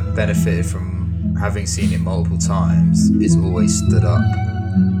I benefited from having seen it multiple times. It's always stood up,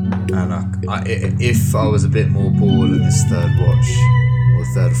 and if I was a bit more bored in this third watch or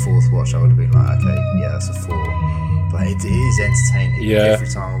third or fourth watch, I would have been like, okay, yeah, that's a 4. But it is entertaining. Yeah. Every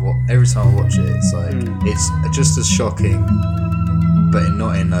time I watch it, it's like it's just as shocking, but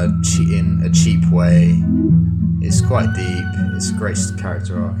not in a cheap way. It's quite deep. It's a great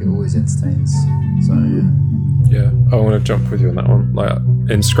character arc. It always entertains. So yeah, I want to jump with you on that one. Like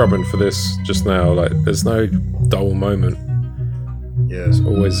in scrubbing for this just now, like there's no dull moment. Yeah, it's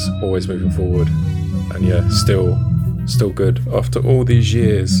always moving forward, and yeah, still good after all these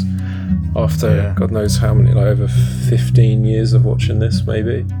years. After God knows how many, like over 15 years of watching this,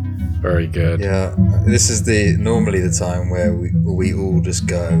 maybe. Very good. Yeah, this is normally the time where we all just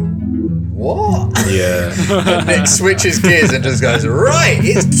go, what? Yeah. And Nick switches gears and just goes, right,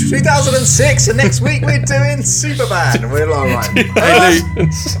 it's 2006 and next week we're doing Superbad. And we're like, right.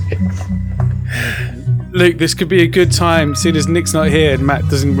 Luke, this could be a good time, seeing as Nick's not here and Matt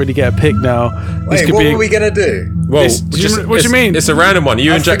doesn't really get a pick now. Wait, what are we going to do? Well, what do you mean? It's a random one.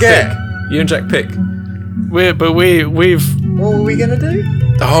 You and Jack pick. You and Jack pick. We've... What were we going to do?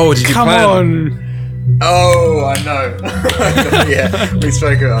 Oh, did you Come plan? on. Oh, I know. Yeah, we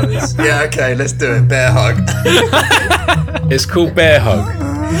spoke about this. Yeah, okay, let's do it. Bear hug. It's called Bear Hug.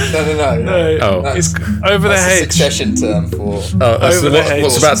 No. Oh, it's over the hedge. That's a succession term for. Over the hedge.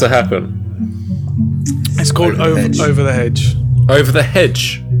 What's about to happen? It's called over the hedge. Over the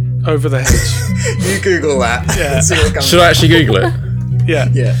hedge. Over the hedge. You Google that. Yeah. And see what comes Should I actually Google it? Yeah.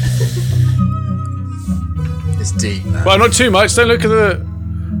 Yeah. It's deep, man. Well, not too much. Don't look at the.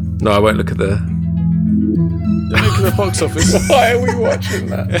 No, I won't look at the. Don't look at the box office. Why are we watching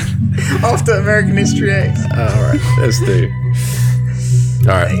that? After American History X. Alright, let's do.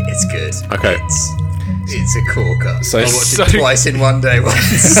 All right. Mate, it's good. Okay. It's a corker. So- I watched it twice in one day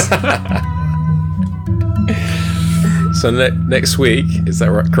once. So next week, is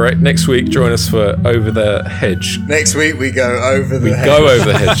that right? Correct? Next week, join us for Over the Hedge. Next week we go over the hedge. Go over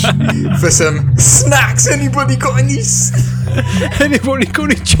the hedge. For some snacks. Anybody got any Anybody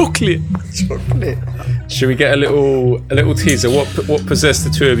got any chocolate? chocolate? Should we get a little teaser? What possessed the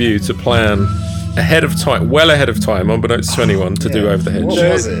two of you to plan ahead of time, well ahead of time, unbeknownst to anyone, to do Over the Hedge?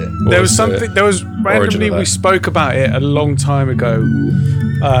 What was it? There was something. There was randomly of we that? spoke about it a long time ago,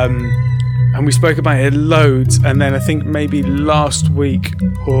 and we spoke about it loads. And then I think maybe last week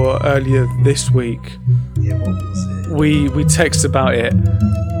or earlier this week, Yeah, what was it? we texted about it,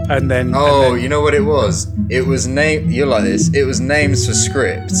 and then Oh, you know what it was? It was You're like this. It was names for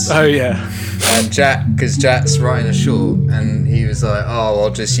scripts. oh yeah, And because Jack's writing a short, and he was like, "Oh,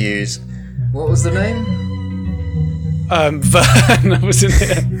 I'll just use." What was the name? Vern, wasn't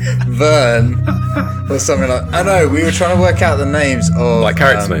it? Vern, or something like. I know. We were trying to work out the names of Like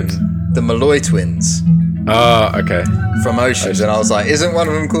character names? The Malloy twins Ah, okay. from Oceans, and I was like, "Isn't one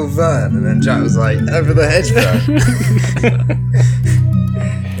of them called Vern?" And then Jack was like, "Over the hedge, bro."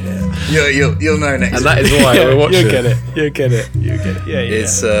 You'll know next. And that week. is why we're watching. You'll get it. Yeah.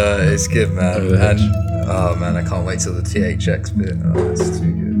 It's good, man. Over the hedge. And oh man, I can't wait till the THX bit. Oh, it's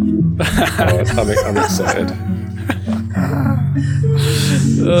too good. I'm excited.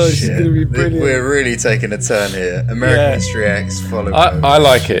 Oh, it's Shit. gonna be brilliant. We're really taking a turn here. American History X followed by I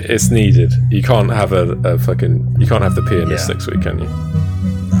like it. It's needed. You can't have a fucking. You can't have the pianist Yeah. next week, can you?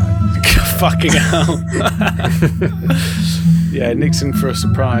 Fucking hell. Yeah, Nixon for a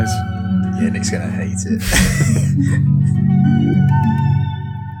surprise. Yeah, Nick's gonna hate it.